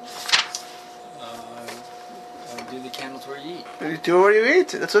 Do the candles where you eat. You do it where you eat.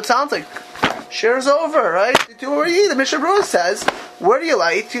 That's what it sounds like. Share's over, right? You do it where you eat. The Mishnah Berurah says, where do you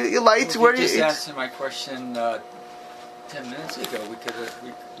light? You light where you eat. You just answered my question 10 minutes ago. We could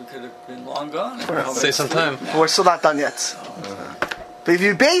have been long gone. Say some time. We're still not done yet. But if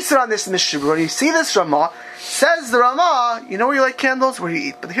you base it on this Mishnah Berurah, you see this Ramah, says the Ramah, you know where you light candles? Where you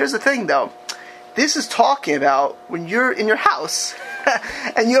eat. But here's the thing though. This is talking about when you're in your house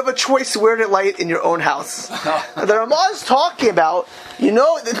and you have a choice where to light in your own house. The Ramah is talking about,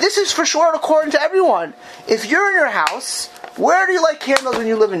 this is for sure according to everyone. If you're in your house, where do you light candles when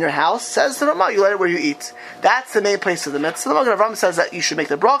you live in your house? Says the Ramah, you light it where you eat. That's the main place of the mitzvah. The Magen Avraham says that you should make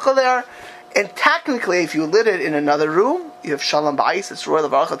the bracha there. And technically, if you lit it in another room, you have shalom bayis, it's royal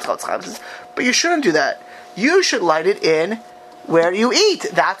levarach, but you shouldn't do that. You should light it in where you eat.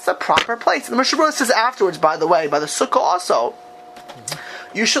 That's the proper place. And the Mishnah Berurah says afterwards, by the way, by the sukkah also,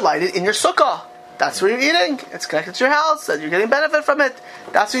 you should light it in your sukkah. That's where you're eating. It's connected to your house, and you're getting benefit from it.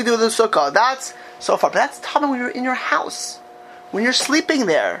 That's what you do with the sukkah. That's so far. But that's talking when you're in your house. When you're sleeping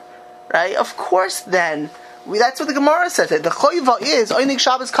there, right? Of course, then, that's what the Gemara says. The choiva is, Oynig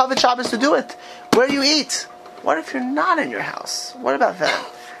Shabbos, Kavod Shabbos to do it. Where you eat. What if you're not in your house? What about that?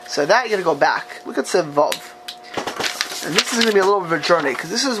 So that, you're going to go back. Look at Sevov. And this is going to be a little bit of a journey,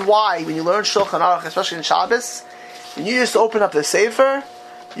 because this is why, when you learn Shulchan Aruch, especially in Shabbos, when you just open up the Sefer,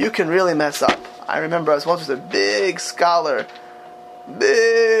 you can really mess up. I remember I was once with a big scholar, and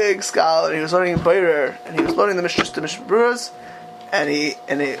he was learning in Beirer, and he was learning the Mishnah Berurahs, and it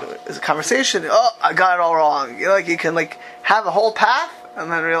was a conversation. Oh, I got it all wrong. You can have a whole path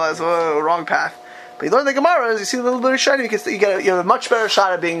and then realize, whoa, wrong path. But you learn the Gemara, you see a little bit of shiny, you have a much better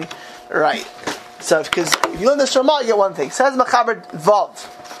shot at being right. So, because if you learn this Ramah, you get one thing. Says Mechaber Vav.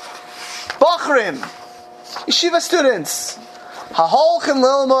 Bachrim, yeshiva students, haholchin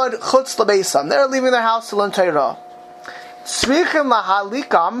lilmod chutz lebeisam. They're leaving their house to learn Torah. Tzrichim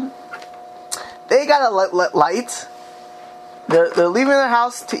lahalikam. They got a light. They're leaving their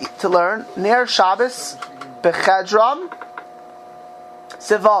house to learn. Ner Shabbos, bechedram,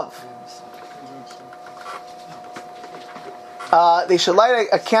 sevav. They should light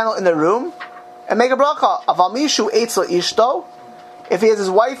a candle in their room and make a bracha. Aval mishu eitz ishto. If he has his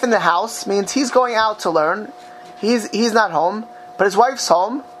wife in the house, means he's going out to learn. He's not home, but his wife's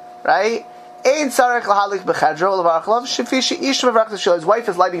home, right? His wife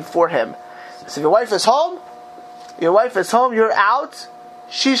is lighting for him. So if your wife is home, you're out.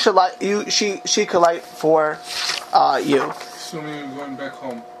 She should light you. She could light for you. Assuming you're going back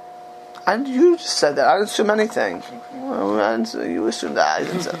home. And you just said that. I didn't assume anything. Well, you assumed that. I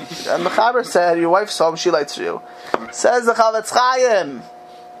didn't say. And Mechaber said, your wife's home, she lights for you. Says the Chavetz Chaim.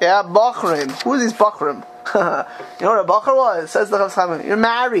 Yeah, Bachrim. Who are these Bachrim? You know what a Bachar was? Says the Chavetz Chaim. You're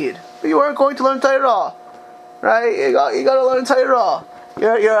married, but you weren't going to learn Torah. Right? You got to learn Torah.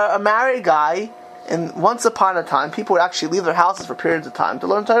 You're a married guy, and once upon a time, people would actually leave their houses for periods of time to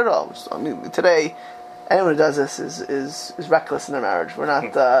learn Torah. I mean, today, anyone who does this is reckless in their marriage. We're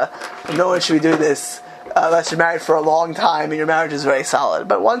not. No one should be doing this unless you're married for a long time and your marriage is very solid.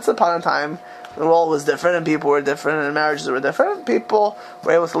 But once upon a time, the role was different, and people were different, and marriages were different. People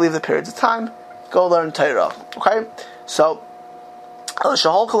were able to leave the periods of time, go learn Torah. Okay, so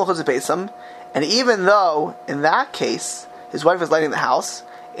and even though in that case his wife is lighting the house,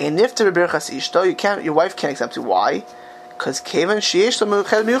 and nifter b'birchas ishto, your wife can't accept you. Why? Because kevan sheyesh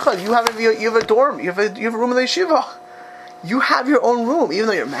l'muchad miuchad, you have a dorm, you have a room in the yeshiva. You have your own room, even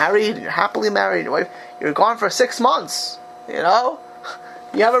though you're married, and you're happily married. Your wife, you're gone for 6 months. You know,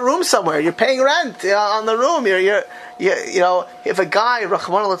 you have a room somewhere. You're paying rent on the room. You know, if a guy,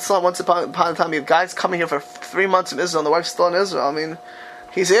 Rachmana litzlan, once upon a time, you have guys coming here for 3 months in Israel, and the wife's still in Israel. I mean,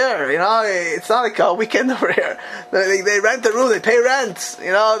 he's here. You know, it's not like a weekend over here. They rent the room. They pay rent.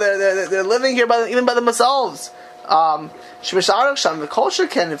 You know, they're living here even by themselves. The culture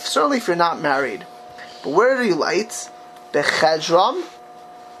can, certainly if you're not married. But where do you light? Bechedram.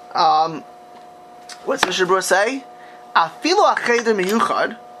 What's Mishnah Berurah say? Afilu acheder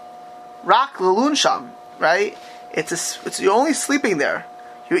miyuchad, rak lelun sham. Right? It's you're only sleeping there.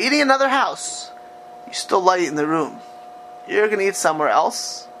 You're eating another house. You still light in the room. You're going to eat somewhere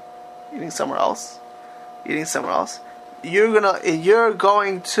else. Eating somewhere else. You're going to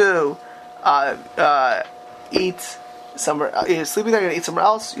eat somewhere. You're sleeping there. You're going to eat somewhere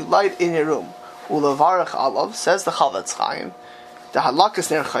else. You light in your room. Ulavarach alav, says the Chavetz Chaim. The halakas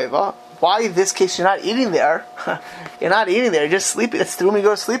ner chayva. Why in this case you're not eating there? You're not eating there. You're just sleeping. That's the room you go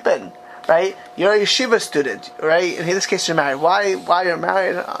to sleep in, right? You're a yeshiva student, right? In this case you're married. Why you're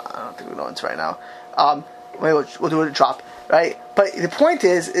married? I don't think we know into right now. Maybe we'll do a drop, right? But the point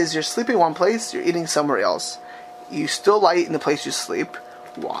is you're sleeping one place, you're eating somewhere else. You still light in the place you sleep.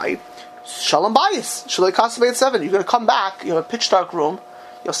 Why? Shalom bayis. Shalom kasavei 7. You're going to come back. You have a pitch dark room.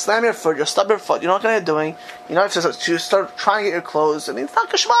 You'll slam your foot. You'll stub your foot. You know what you're doing. You know, if you start trying to get your clothes. I mean, it's not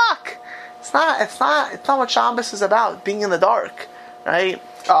geschmack. It's not what Shabbos is about. Being in the dark, right?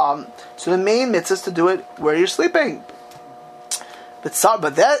 So the main mitzvah is to do it where you're sleeping. But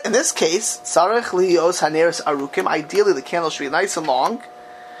that in this case, sarech liyos haneres arukim. Ideally, the candle should be nice and long.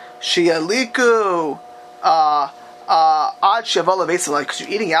 Shialiku ad shavala basically, like, because you're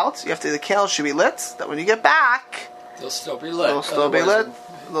eating out, the candle should be lit. That when you get back, they'll still be lit. They'll still be lit.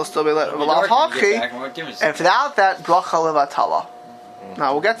 And without that, bracha levatala.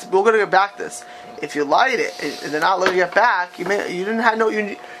 Now we're going to get back to this. If you light it and they're not letting you get back, you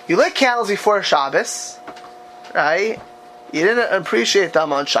lit candles before Shabbos, right? You didn't appreciate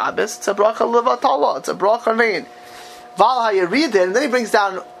them on Shabbos. It's a bracha levatala. It's a bracha vein. Val haYeridim, and then he brings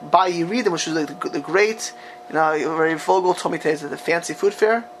down by Yeridim, which is like the great, very Vogel told me today, is the fancy food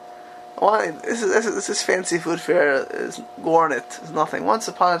fair. Well, this is fancy food fair is gornet. It's nothing. Once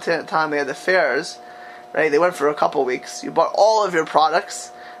upon a time they had the fairs, right? They went for a couple weeks. You bought all of your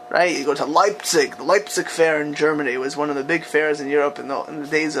products, right? You go to Leipzig. The Leipzig fair in Germany was one of the big fairs in Europe in the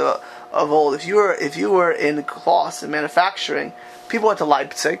days of old. If you were in cloths and manufacturing, people went to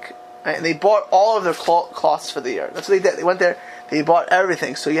Leipzig, right? And they bought all of their cloths for the year. That's what they did. They went there. They bought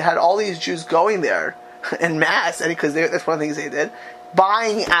everything. So you had all these Jews going there en masse, because that's one of the things they did.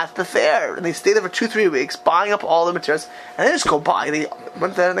 Buying at the fair, and they stayed there for 2-3 weeks, buying up all the materials, and they just go buy. They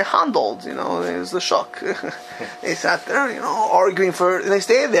went there and they handled, it was the shuk. They sat there, arguing and they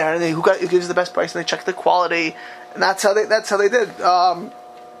stayed there, and who gives the best price, and they checked the quality, and that's how they did.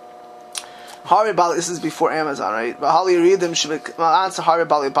 Hari Bali, this is before Amazon, right? But Hali Ridim should answer Hari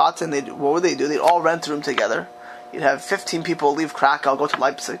Bali Batin. What would they do? They'd all rent a room together. You'd have 15 people leave Krakow, go to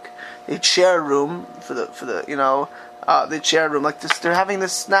Leipzig. They'd share a room for the they'd share a room like this. They're having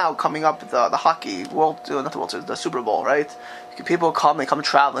this now coming up the hockey not the World Series, the Super Bowl, right? People come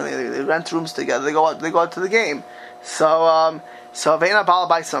traveling. They rent rooms together. They go out to the game. So Veina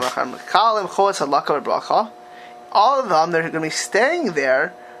Balabai Samacham Kalim Chos Hadlaka Bracha. All of them, they're going to be staying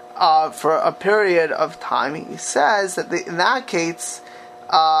there for a period of time. He says that in that case,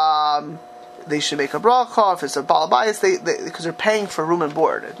 they should make a bracha. If it's a balabais, because they're paying for room and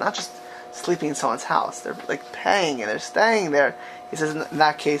board. It's not just sleeping in someone's house. They're like paying and they're staying there. He says in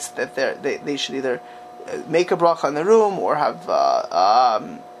that case that they should either make a bracha in the room or have,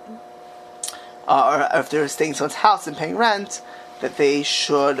 or if they're staying in someone's house and paying rent, that they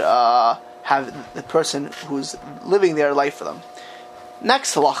should have the person who's living there light for them.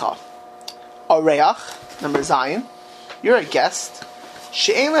 Next halacha, Oreach, number Zion. You're a guest.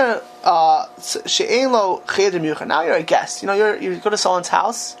 She'ein lo cheder miyuchad. Now you're a guest. You go to someone's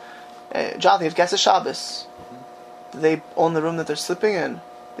house. Jonathan, you have guests at Shabbos. Do they own the room that they're sleeping in?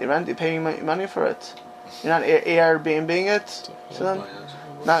 They rent. They pay money for it. You're not Airbnb-ing it to them.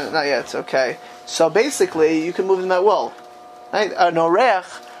 Not yet. Okay. So basically, you can move them at will. Right? An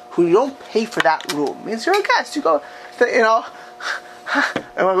Oreach who you don't pay for that room means you're a guest. You go, I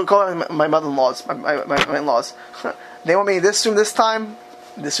want to go to my mother-in-laws, my in-laws. They want me in this room this time.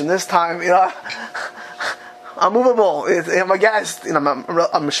 I'm movable. I'm a guest. I'm a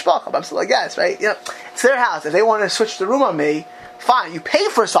shpach. I'm still a guest, right? It's their house. If they want to switch the room on me, fine. You pay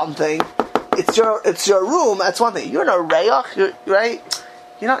for something. It's your room. That's one thing. You're in a reyach, right?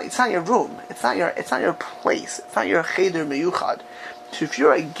 It's not your room. It's not your place. It's not your cheder miyuchad. So if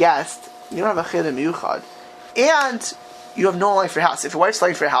you're a guest, you don't have a cheder miyuchad, and you have no one life for your house. If your wife's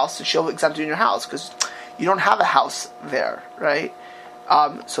life for your house, she'll exempt you in your house because you don't have a house there, right?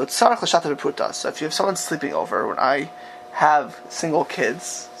 So it's tzarich l'shata v'pruta. So if you have someone sleeping over, when I have single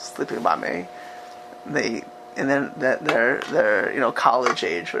kids sleeping by me, they're college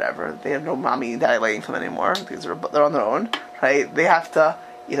age, whatever. They have no mommy and daddy lighting for them anymore because they're on their own, right? They have to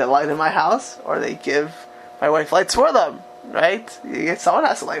either light in my house or they give my wife lights for them. Right? Someone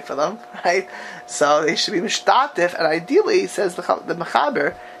has to light for them, right? So they should be mishtatif, and ideally, says the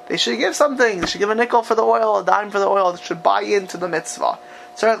Mechaber, they should give something. They should give a nickel for the oil, a dime for the oil. They should buy into the mitzvah.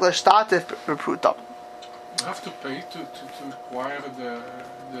 So l'shtatif b'pruta. You have to pay to acquire the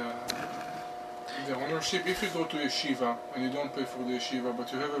ownership. If you go to yeshiva and you don't pay for the yeshiva,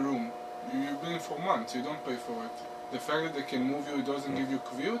 but you have a room, you've been for months. You don't pay for it. The fact that they can move you, it doesn't give you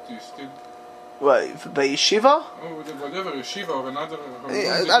kviyut. You still. What, by yeshiva? Oh, whatever, yeshiva or another.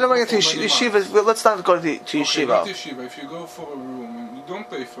 I don't want to get to yeshiva. Let's not go to yeshiva. Not yeshiva. If you go for a room, you don't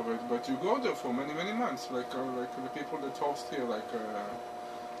pay for it, but you go there for many, many months. Like the people that host here,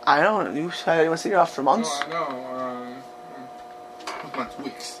 I don't. You want to say you're off for months? No, months,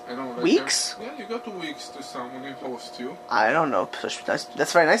 weeks. I don't. Weeks? You go to weeks to someone who hosts you. I don't know.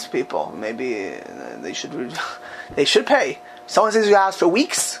 That's very nice people. Maybe they should. They should pay. Someone says you ask for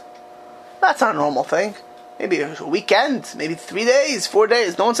weeks. That's not a normal thing. Maybe a weekend, maybe 3 days, 4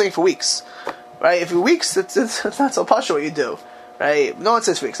 days. No one's saying for weeks, right? If you're weeks, it's not so pasha what you do, right? No one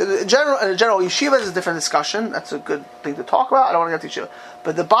says weeks. In general, yeshiva is a different discussion. That's a good thing to talk about. I don't want to get to yeshiva,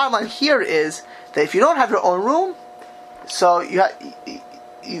 but the bottom line here is that if you don't have your own room, so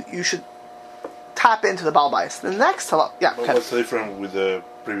you should tap into the balbais. The next halach, yeah. But what's the difference with the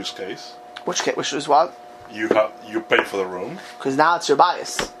previous case? Which case? Which is what? You pay for the room because now it's your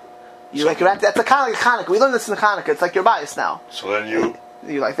bias. You like rent. That's kind of like Hanukkah. We learned this in the Hanukkah. It's like your bias now. So then you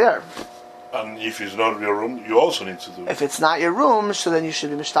like there. And if it's not your room, you also need to do. If it's not your room, so then you should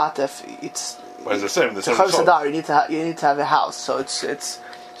be mishtatef. But it's the same. The same result. You need to have a house. So it's.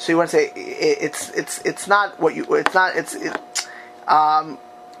 So you want to say it's not what you. It's not. In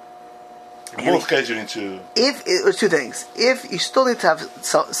both cases, you need to. There's two things. If you still need to have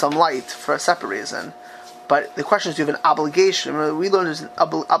some light for a separate reason. But the question is, do you have an obligation? Remember, we learned there's an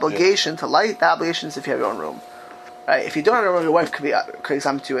obligation to light. The obligation is if you have your own room, right? If you don't have your own room, your wife could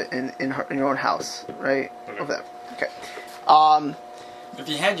exempt you in your own house, right? Okay. If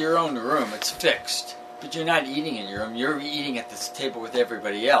you had your own room, it's fixed, but you're not eating in your room. You're eating at this table with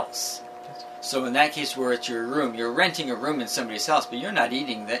everybody else. So in that case, where it's your room, you're renting a room in somebody's house, but you're not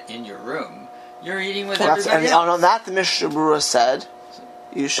eating that in your room. You're eating with everybody else. And on that, the Mishnah Berurah said,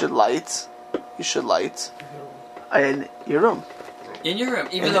 you should light in your room. In your room,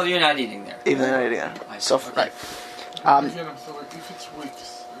 even though you're not eating there. Even though you're not eating there. So, okay. right. If it's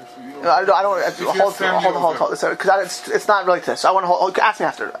weeks, If you- I don't. if you have Hold, family over. because it's not really this. I want to hold. Ask me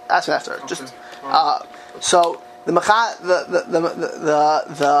after. Just Alright. so the mechaber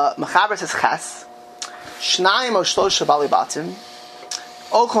says ches shnayim or shlosha bali batim.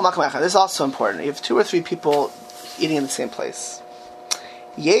 This is also important. You have 2 or 3 people eating in the same place.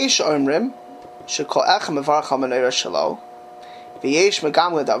 Yesh omrim shekol echem mevarach al menorah shelo. V'yesh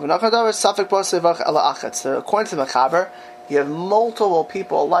megam ledav. V'nachadav safek b'os levarach ela achet. So according to the mechaber, you have multiple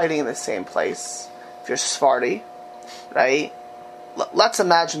people lighting in the same place. If you're Sephardi, right? Let's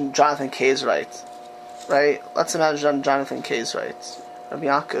imagine Jonathan Kay's right. Let's imagine Jonathan Kay's right. Rabbi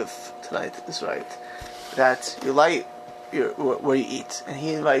Yaakov tonight is right. That you light where you eat, and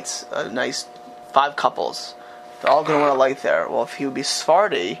he invites a nice 5 couples. They're all going to want to light there. Well, if he would be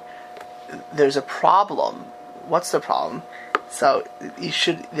Sephardi, there's a problem. What's the problem? So you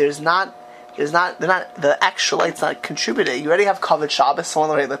should. The actual light's not contributing. You already have Kavod Shabbos. Someone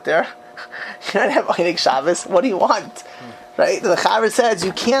already lit there. You already have Einik Shabbos. What do you want? Right? The Chaver says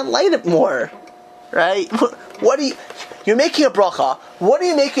you can't light it more. Right? What do you? You're making a bracha. What are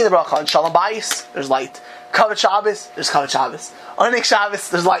you making the bracha on Shalom Bayis? There's light. Kavod Shabbos. There's Kavod Shabbos. Einik Shabbos.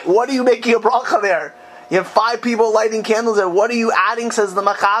 There's light. What are you making a bracha there? You have 5 people lighting candles there. What are you adding? Says the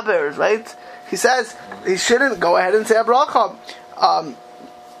Machaber. Right? He says he shouldn't go ahead and say a bracha.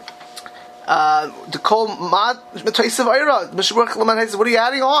 The kol mad mitaysev ayra. What are you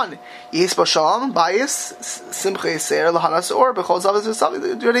adding on? Yis b'shalom bayis simcha yiser lahanas or b'chol zavas v'sav.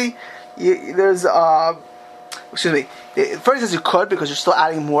 There's excuse me. First he says you could because you're still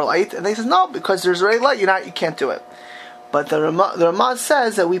adding more light, and then he says no because there's already light. You can't do it. But the Ramah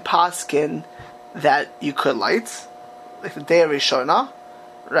says that we paskin that you could light like the day of Rishona,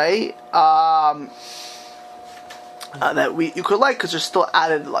 right? That you could light because there's still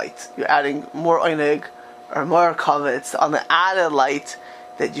added light. You're adding more oinig or more kavod on the added light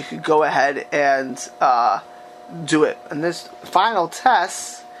that you could go ahead and do it. And this final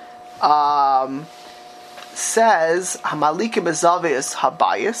test says hamalikim bezavius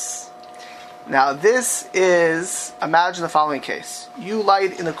habayis. Now this is, imagine the following case: you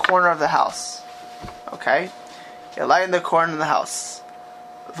light in the corner of the house. Okay, you light in the corner of the house.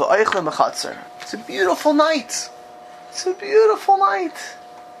 V'oichle mechatzer. It's a beautiful night. It's a beautiful night.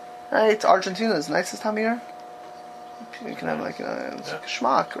 Right? Argentina is the nicest time of year. You can have it's like a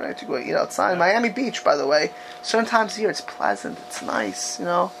schmuck, right? You go eat outside. Miami Beach, by the way, certain times of year it's pleasant, it's nice, you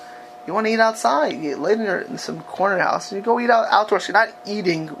know. You want to eat outside. You lay in some corner house and you go eat outdoors. You're not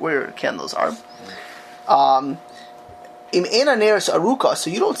eating where candles are. Im ena neris aruka, so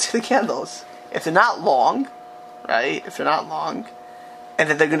you don't see the candles. If they're not long, right? If they're not long, and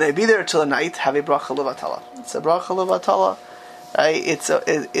that they're going to be there till the night, have a bracha levatala. It's a bracha levatala, right?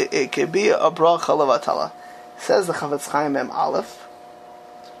 It could be a bracha levatala. Says the Chavetz Chaim Mem Aleph.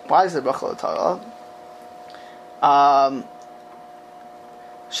 Why is it bracha levatala?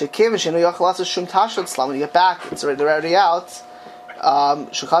 Shekev shenu yachal latzos shum tashlat slam. When you get back, they're already out.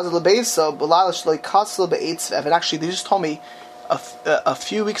 Shechaz lebeiso b'layla shloi katzla be'etzvev. And actually, they just told me a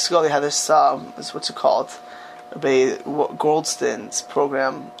few weeks ago they had this what's it called? Rabbi Goldstein's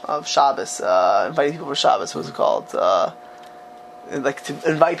program of Shabbos, inviting people for Shabbos. What's it called? Like to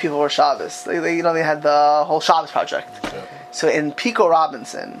invite people for Shabbos. They had the whole Shabbos project. Yeah. So in Pico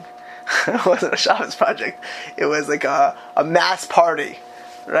Robinson, it wasn't a Shabbos project. It was like a mass party,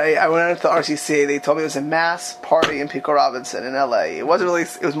 right? I went to the RCC. They told me it was a mass party in Pico Robinson in LA. It wasn't really.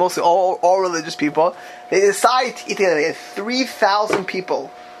 It was mostly all religious people. They decided to eat together. They had 3,000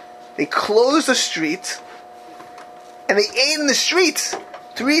 people. They closed the street. And they ate in the streets.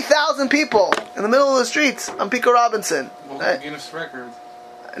 3,000 people in the middle of the streets on Pico Robinson. Well, the Guinness record.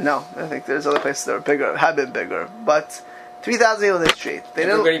 No, I think there's other places that are bigger, have been bigger. But 3,000 people in the street.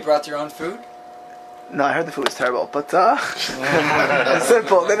 Everybody brought their own food? No, I heard the food was terrible. But it's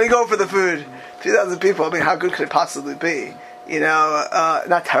simple. They didn't go for the food. 3,000 people. I mean, how good could it possibly be?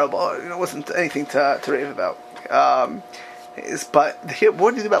 Not terrible. It wasn't anything to rave about. But here,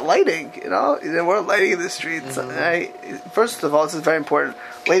 what do you do about lighting? They weren't lighting in the streets. Mm-hmm. Right? First of all, this is very important.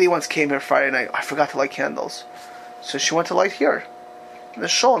 Lady once came here Friday night. I forgot to light candles, so she went to light here in the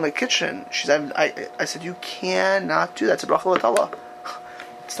shul in the kitchen. She said, "I said you cannot do that. It's a bracha l'tala.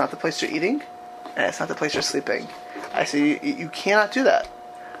 It's not the place you're eating, and it's not the place you're sleeping." I said, "You cannot do that."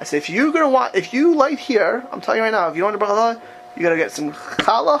 I said, if you light here, I'm telling you right now, if you want a bracha l'tala, you gotta get some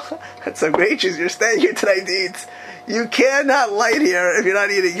challah and some gracious. You're staying here tonight to eat. You cannot light here if you're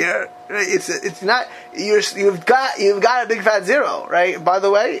not eating here. Right? It's not. You've got a big fat zero. Right. By the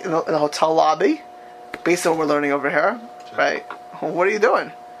way, in the hotel lobby, based on what we're learning over here, right? What are you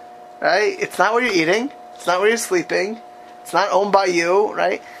doing? Right. It's not where you're eating. It's not where you're sleeping. It's not owned by you,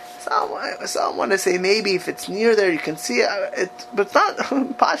 right? Some want to say maybe if it's near there you can see it, but it's not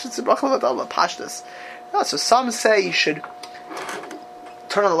pashtus. No, so some say you should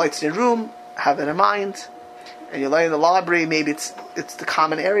turn on the lights in your room, have it in mind, and you lay in the lobby. Maybe it's the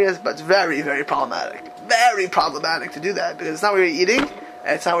common areas, but it's very, very problematic. Very problematic to do that because it's not where you're eating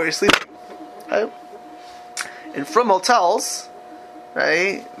and it's not where you're sleeping. Right? And from hotels,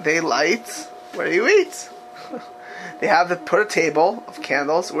 right, they light where you eat. They have to put a table of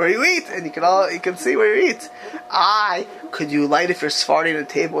candles where you eat, and you can see where you eat. Could you light if you're Sephardi a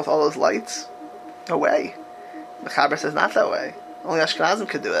table with all those lights? No way. The Chaber says not that way. Only Ashkenazim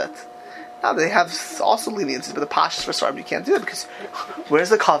could do it. Now they have also leniencies, but the Pashas for Sephardim you can't do it because where's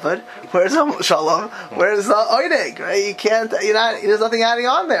the kavod? Where's the shalom? Where's the oinig? Right? You can't. There's nothing adding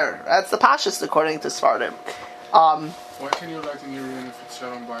on there. That's the Pashas according to Sephardim. Why can you light in your room if it's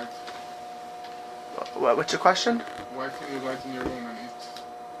shalom bayit? What's your question? Why can you light in your room and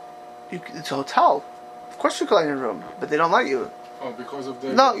eat? It's a hotel. Of course you can light in your room, but they don't let you. Oh, because of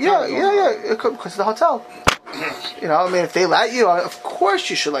the... No, yeah. Because of the hotel. If they let you, of course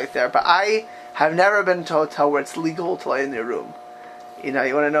you should light there. But I have never been to a hotel where it's legal to light in your room. You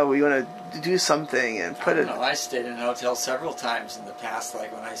want to know, you want to do something and put it... I stayed in a hotel several times in the past,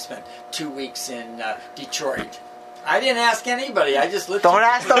 like when I spent 2 weeks in Detroit. I didn't ask anybody. I just looked. Don't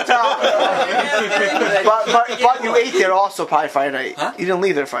ask the hotel. but you ate there also probably Friday night. Huh? You didn't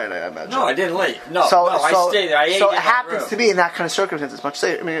leave there Friday night, I imagine. No, I didn't leave. No, I stayed there. I ate so in it that happens room. to be in that kind of circumstance. It's much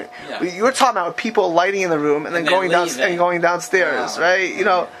safer. I mean, Yeah. you were talking about people lighting in the room and then going downstairs, Yeah.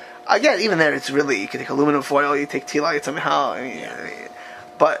 right? Again, even there, it's really you can take aluminum foil, you take tea light somehow.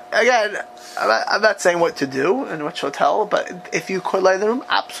 But again, I'm not saying what to do in which hotel, but if you could light in the room,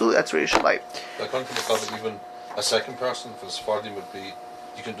 absolutely, that's where you should light. Like one can even a second person for Sephardim would be,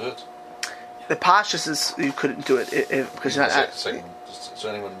 you can do it. The pashas is you couldn't do it because you're not. Second, so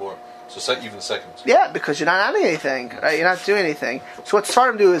anyone more. So even second. Yeah, because you're not adding anything, right? You're not doing anything. So what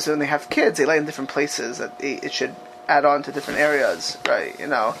Sephardim do is when they have kids, they light in different places that it should add on to different areas, right?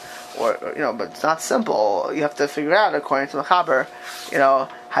 But it's not simple. You have to figure out according to the Chaber,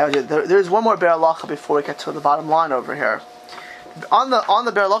 how you do. There's one more Be'er Halacha before we get to the bottom line over here. On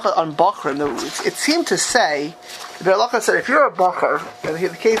the Be'er Halacha on Bachrim, it seemed to say the Be'er Halacha said if you're a Bachar, and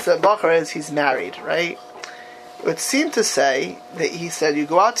the case of Bachar is he's married, right? It seemed to say that he said you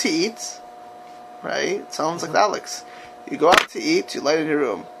go out to eat, right? It sounds like Alex. You go out to eat, you light in your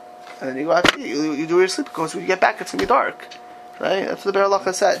room, and then you go out to eat. You do your sleep because when you get back it's gonna be dark, right? That's what the Be'er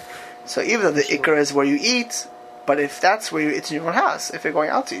Halacha said. So even though the Ikar is where you eat, but if that's where it's in your own house, if you're going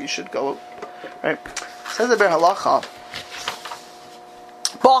out to eat, you should go, right? Says the Be'er Halacha.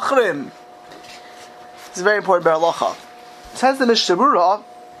 Bachrim. This is a very important Be'er Halacha. It says the Mishnah Berurah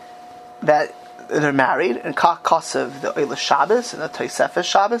that they're married, and Kach Kosev, the Eila Shabbos, and the Tosefes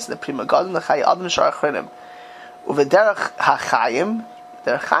Shabbos, and the Prima Gadim, the Chayi Adam Shar Achrenim. Uvederach HaChayim,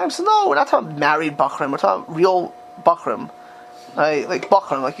 the Chayim said, no, we're not talking married Bachrim, we're talking real Bachrim. Like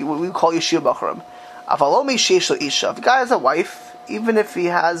Bachrim, like we call Yeshua Bachrim. Avalomi Sheishel Isha. If a guy has a wife, even if he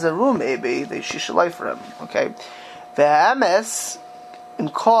has a room, maybe, she should light for him, okay? Ve'emes, in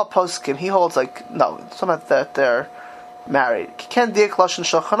Kol Poskim, he holds no, it's not that they're married. Ken Dik Lashon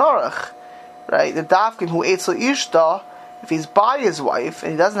Shulchan Aruch, right? The Davkim who ate so Ishta, if he's by his wife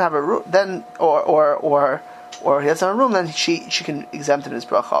and he doesn't have a room, then or he doesn't have a room, then she can exempt him his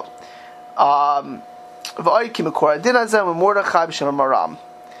bracha.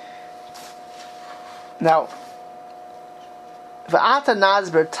 Now, V'ata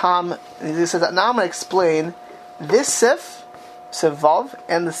Nazber Tam, he says that now I'm going to explain this Sif Vav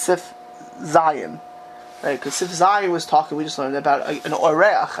and the Sif Zion, right? Because Sif Zion was talking. We just learned about an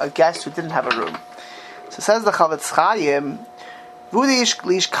oreach, a guest who didn't have a room. So it says the Chavetz Chaim, Vudish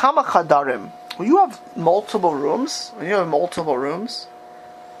lish kama chadarim. When you have multiple rooms,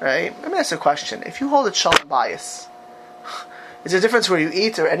 right? Let me ask you a question. If you hold a shalom bias, is there a difference where you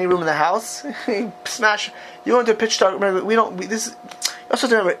eat or any room in the house? Smash. You go into a pitch dark. Remember, this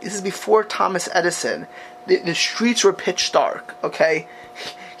is before Thomas Edison. The streets were pitch dark, okay?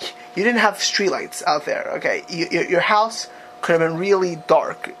 You didn't have streetlights out there, okay? Your house could have been really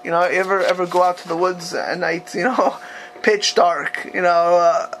dark. You ever go out to the woods at night, pitch dark,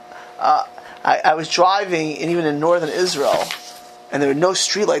 I was driving, and even in northern Israel, and there were no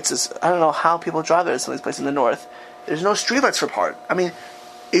streetlights. I don't know how people drive there in some of these places in the north. There's no streetlights for part. I mean,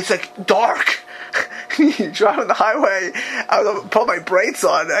 it's dark. You drive on the highway. I would put my brakes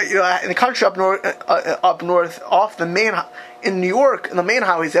on. In the country up north, off the main in New York, in the main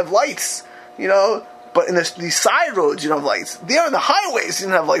highways, they have lights. But in these side roads, you don't have lights. There on the highways, you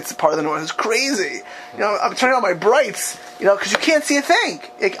don't have lights. Part of the north. It's crazy. I'm turning on my brights, because you can't see a thing.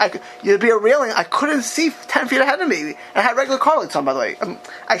 You'd be a railing. I couldn't see 10 feet ahead of me. I had regular car lights on, by the way.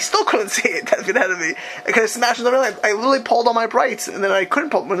 I still couldn't see it 10 feet ahead of me. I could have smashed the railing. I literally pulled on my brights, and then I couldn't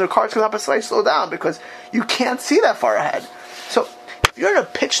pull. When the car's coming up, I slow down because you can't see that far ahead. So if you're in a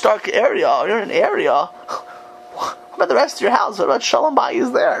pitch dark area, or you're in an area, what about the rest of your house? What about Shalom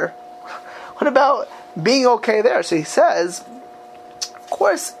Bayis there? What about being okay there? So he says, of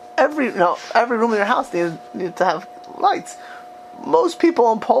course, every room in your house needed to have lights. Most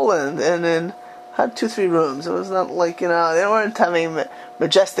people in Poland had 2-3 rooms. It was not like they weren't having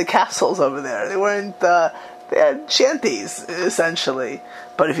majestic castles over there. They weren't. They had shanties essentially.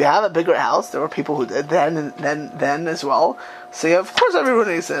 But if you have a bigger house, there were people who did then as well. So of course every room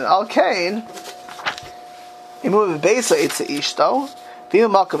needs it. Al Kain, you move a base it's ishto.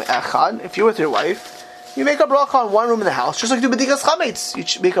 If you're with your wife, you make a bracha on one room in the house, just like you do b'dikas chametz. You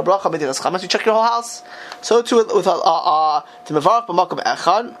make a bracha on b'dikas chametz. You check your whole house. So too with to mevarach b'makom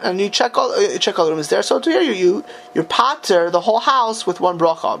echad, and you check all the rooms there. So too here you pater the whole house with one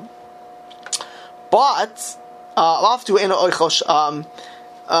bracha. But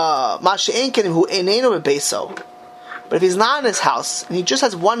but if he's not in his house and he just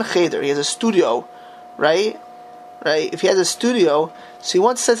has one cheder, he has a studio, right? If he has a studio, so he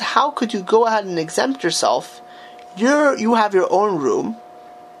once says, how could you go ahead and exempt yourself? You have your own room,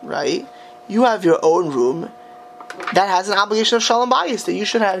 right? You have your own room that has an obligation of Shalom Bayis that you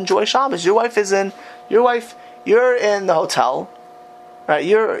should enjoy Shabbos. You're in the hotel, right?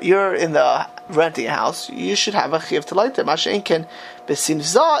 You're in the renting a house. You should have a chiyuv to light there. Masha'inkin b'sim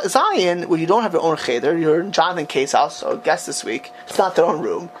zayin, where you don't have your own cheder. You're in Jonathan K's house, so guest this week. It's not their own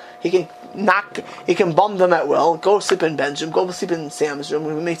room. He can bum them at will. Go sleep in Ben's room. Go sleep in Sam's room.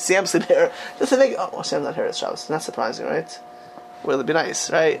 We make Sam sleep here. Just to make Sam's not here at Shabbos. Not surprising, right? Well, it'd be nice,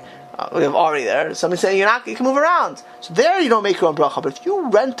 right? We have Ari there. Somebody's saying you can move around. So there you don't make your own bracha. But if you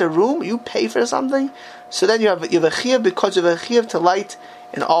rent a room, you pay for something. So then you have a chiyuv because you have a chiyuv to light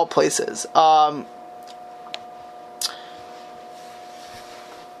in all places.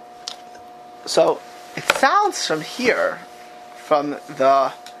 So it sounds from here, from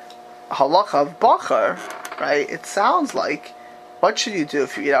the halacha of Bachar, right? It sounds like, what should you do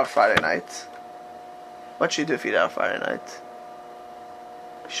if you eat out Friday night? You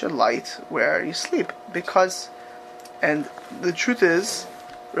should light where you sleep, and the truth is,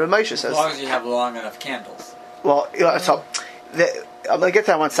 Rav Moshe says, as long as you have long enough candles. Well, so I'm going to get to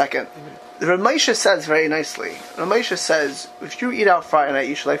that in 1 second. Rav Moshe says very nicely. Rav Moshe says, if you eat out Friday night,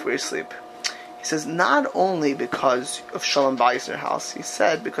 you should light where you sleep. He says, not only because of Shalom Bayis in your house, he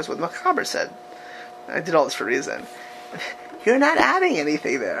said, because what Machaber said. I did all this for a reason. You're not adding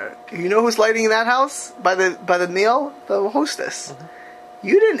anything there. You know who's lighting in that house? By the meal? The hostess. Mm-hmm.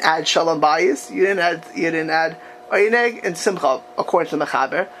 You didn't add Shalom Bayis. You didn't add Oyneg and Simcha, according to the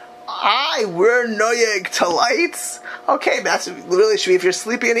Machaber. We're noyeg to lights? Okay, that's literally should be if you're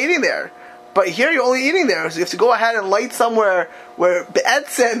sleeping and eating there. But here you're only eating there, so you have to go ahead and light somewhere where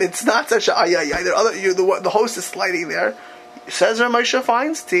be'etzem it's not such a the host is lighting there. Says Rav Moshe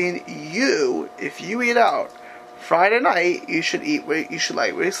Feinstein, if you eat out Friday night, you should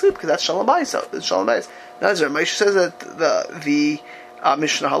light where you sleep, because that's Shalom Bayis. It's Shalom Bayis. Now, Rav Moshe says that the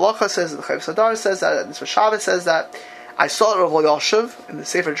Mishnah Halacha says, the Chayv Sadar says that, and the Shabbos says that. I saw Rav Yashiv in the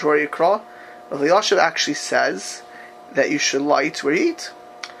Sefer Dror Yikra. Rav Yashiv actually says that you should light where you eat.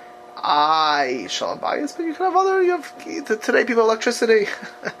 Shalom Bayis, but you can have today people have electricity.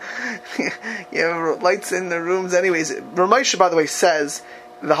 You have lights in the rooms anyways. Rav Moshe, by the way, says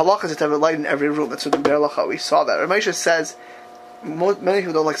the halacha is to have a light in every room. That's what the Berlacha, we saw that. Rav Moshe says many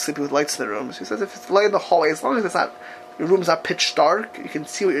people don't like sleeping with lights in their rooms. He says if it's light in the hallway, as long as your room's not pitch dark, you can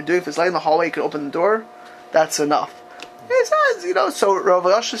see what you're doing. If it's light in the hallway, you can open the door. That's enough. He says, so Rav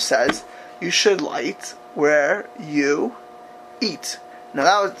Yashiv says you should light where you eat.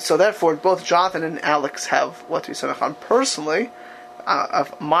 Now therefore both Jonathan and Alex have what we say on personally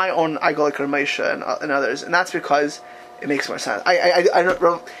of my own Agolik Rav Moshe and others, and that's because it makes more sense. What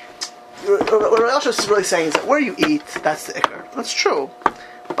Rav Yashiv is really saying is that where you eat, that's the ikar. That's true,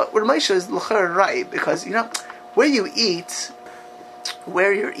 but Rav Moshe is l'char right, because where you eat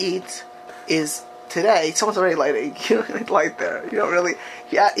is today. Someone's already lighting. You don't really light there. You're not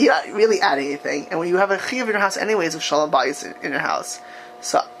really adding anything. And when you have a chiyuv in your house, anyways, of Shalom Bayis in your house,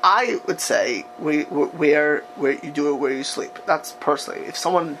 so I would say where you do it where you sleep. That's personally. If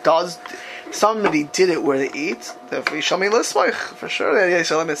somebody did it where they eat, for sure,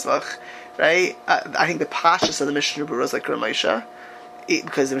 right? I think the pashas of the Mishnah Berurah is like Rav Moshe,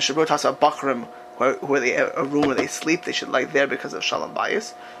 because the Mishnah Berurah talks about Bachrim who where they a room where they sleep, they should light there because of shalom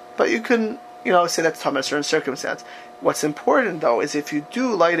bayis. But you can, say that's talking about a certain circumstance. What's important though is if you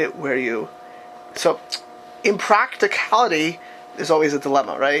do light it where you, so in practicality, there's always a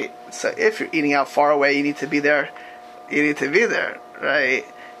dilemma, right? So if you're eating out far away, you need to be there. You need to be there, right?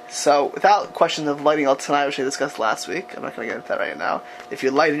 So without question of lighting out tonight, which I discussed last week, I'm not going to get into that right now. If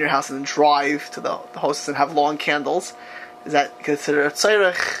you light in your house and then drive to the hostess and have long candles, is that considered a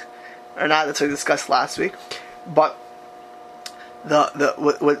tzorech or not? That's what we discussed last week. But with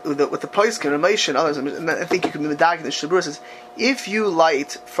the poskim, Ramesh and others, and I think you can be medagig in the Shabur says, if you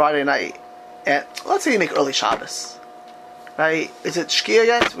light Friday night, and let's say you make early Shabbos, right? Is it Shkia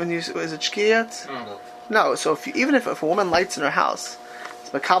yet? Is it Shkia yet? No. So even if a woman lights in her house, it's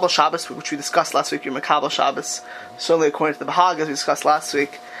Makabel Shabbos, which we discussed last week. You're Makabel Shabbos, certainly according to the Bahag, as we discussed last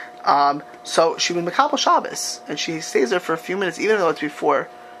week. So she would Makabel Shabbos, and she stays there for a few minutes, even though it's before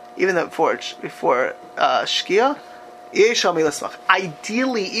Shkia.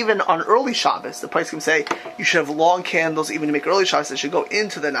 Ideally, even on early Shabbos, the price can say you should have long candles even to make early Shabbos. They should go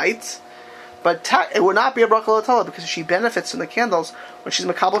into the night, but it would not be a bracha l'tala because she benefits from the candles when she's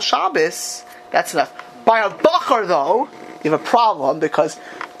makabel Shabbos. That's enough. By a bachar though, you have a problem because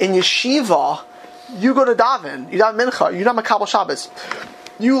in yeshiva you go to daven, you daven mincha, you're not makabel Shabbos.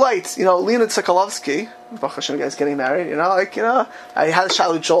 You light, Leonid Sokolovsky, Baruch Hashem, guys getting married, I had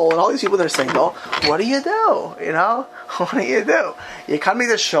Shalu Joel and all these people that are saying, what do you do? What do you do? You come to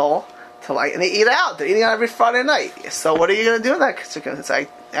the shul to light, and they eat out. They're eating out every Friday night. So what are you going to do in that circumstance?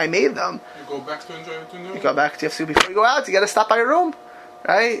 I made them. You go back to enjoy it. You go back to before you go out, you got to stop by your room.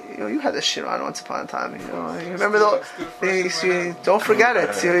 Right? You had this shit on once upon a time. You remember don't forget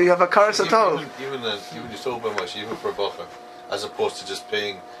it. You have a karas atov. Even you told about much, even for a buffer, as opposed to just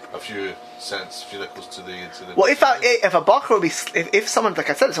paying a few cents, a few nickels to the. Well, if a bacher would be, if someone, like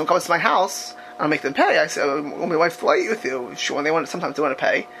I said, if someone comes to my house, I'll make them pay. I say, I want my wife to light with you. Sometimes they want to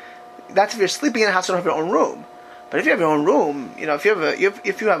pay. That's if you're sleeping in a house and don't have your own room. But if you have your own room,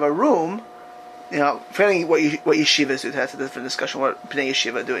 if you have a room, depending what yeshivas do, that's a different discussion. What Bnei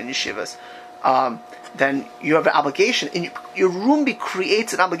Yeshiva do in yeshivas, then you have an obligation. And your room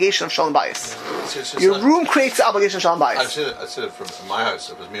creates an obligation of shalom bayis. Your room creates the obligation of shalom bayis. I've said it from my house.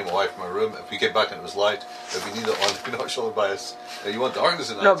 It was me and my wife in my room. If we get back and it was light, if we need it on, we're not shalom bayis. You want darkness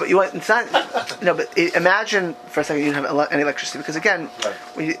in the No, but it's not. No, but imagine for a second you don't have any electricity because again,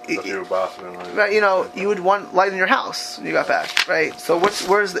 when you would want light in your house when you got back, right? So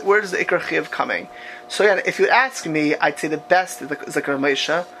where's the ikar chiv coming? So again, if you ask me, I'd say the best is the Zakar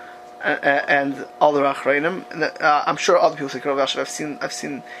Moshe. And all the Rachreinim, I'm sure other people say Rav Yashav. I've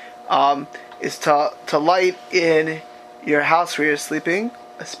seen, is to light in your house where you're sleeping,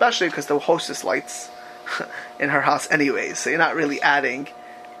 especially because the hostess lights in her house anyways, so you're not really adding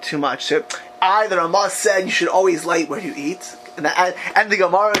too much. So either Ramah said you should always light where you eat, and the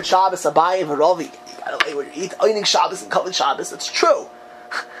Gemara and Shabbos Abayim Haravi, you gotta light where you eat. Eining Shabbos and Kavod Shabbos, that's true.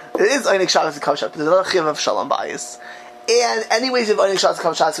 It is Eining Shabbos and Kavod Shabbos. There's another chiv of Shalom Bayis. And anyways, if Eining Shabbos and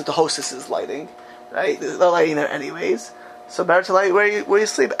Kavod Shabbos, the hostess is lighting, right? They're lighting there anyways. So better to light where you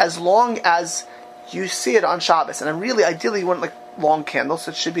sleep, as long as you see it on Shabbos. And ideally, you want like long candles,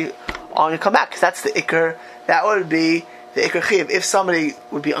 so it should be on you come back, because that's the ikr. That would be the ikr chiv. If somebody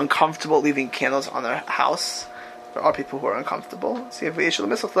would be uncomfortable leaving candles on their house, there are people who are uncomfortable. See if we issue the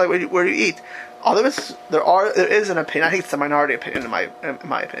missile to light where you eat. Otherwise, there is an opinion. I think it's the minority opinion in my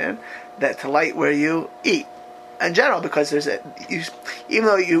opinion, that to light where you eat. In general, because even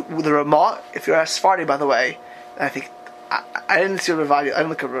though the Ramah, if you're a Sephardi, by the way, I think I didn't see a Ravai. I didn't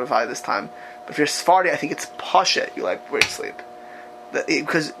look at a Ravai this time. But if you're a Sephardi, I think it's pashut. You like where you sleep,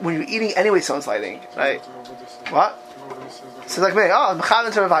 because when you're eating anyway, someone's lighting, right? What? So like me, I'm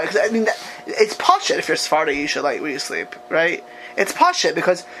mechavan to Ravai, because it's pashut. If you're a Sephardi, you should light where you sleep, right? It's pashut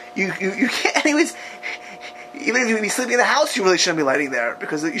because you can't anyways. Even if you be sleeping in the house, you really shouldn't be lighting there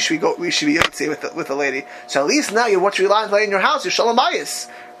because we should be yotze with the lady. So at least now you want to rely on lighting in your house. You're shalom bayis,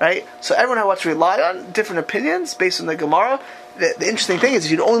 right? So everyone has what to rely on. Different opinions based on the Gemara. The interesting thing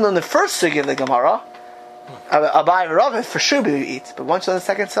is, you'd only learn the first sugya of the Gemara, Abai Rav, for sure you eat. But once you learn the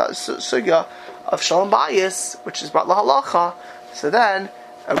second sugya of shalom bayis, which is brought lahalacha, so then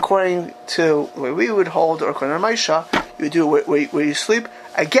according to the way we would hold, or according to Ramesha, you would do where you sleep.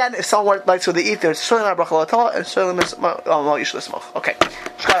 Again, if someone likes where they eat, there's certainly not bracha l'tala, and certainly okay.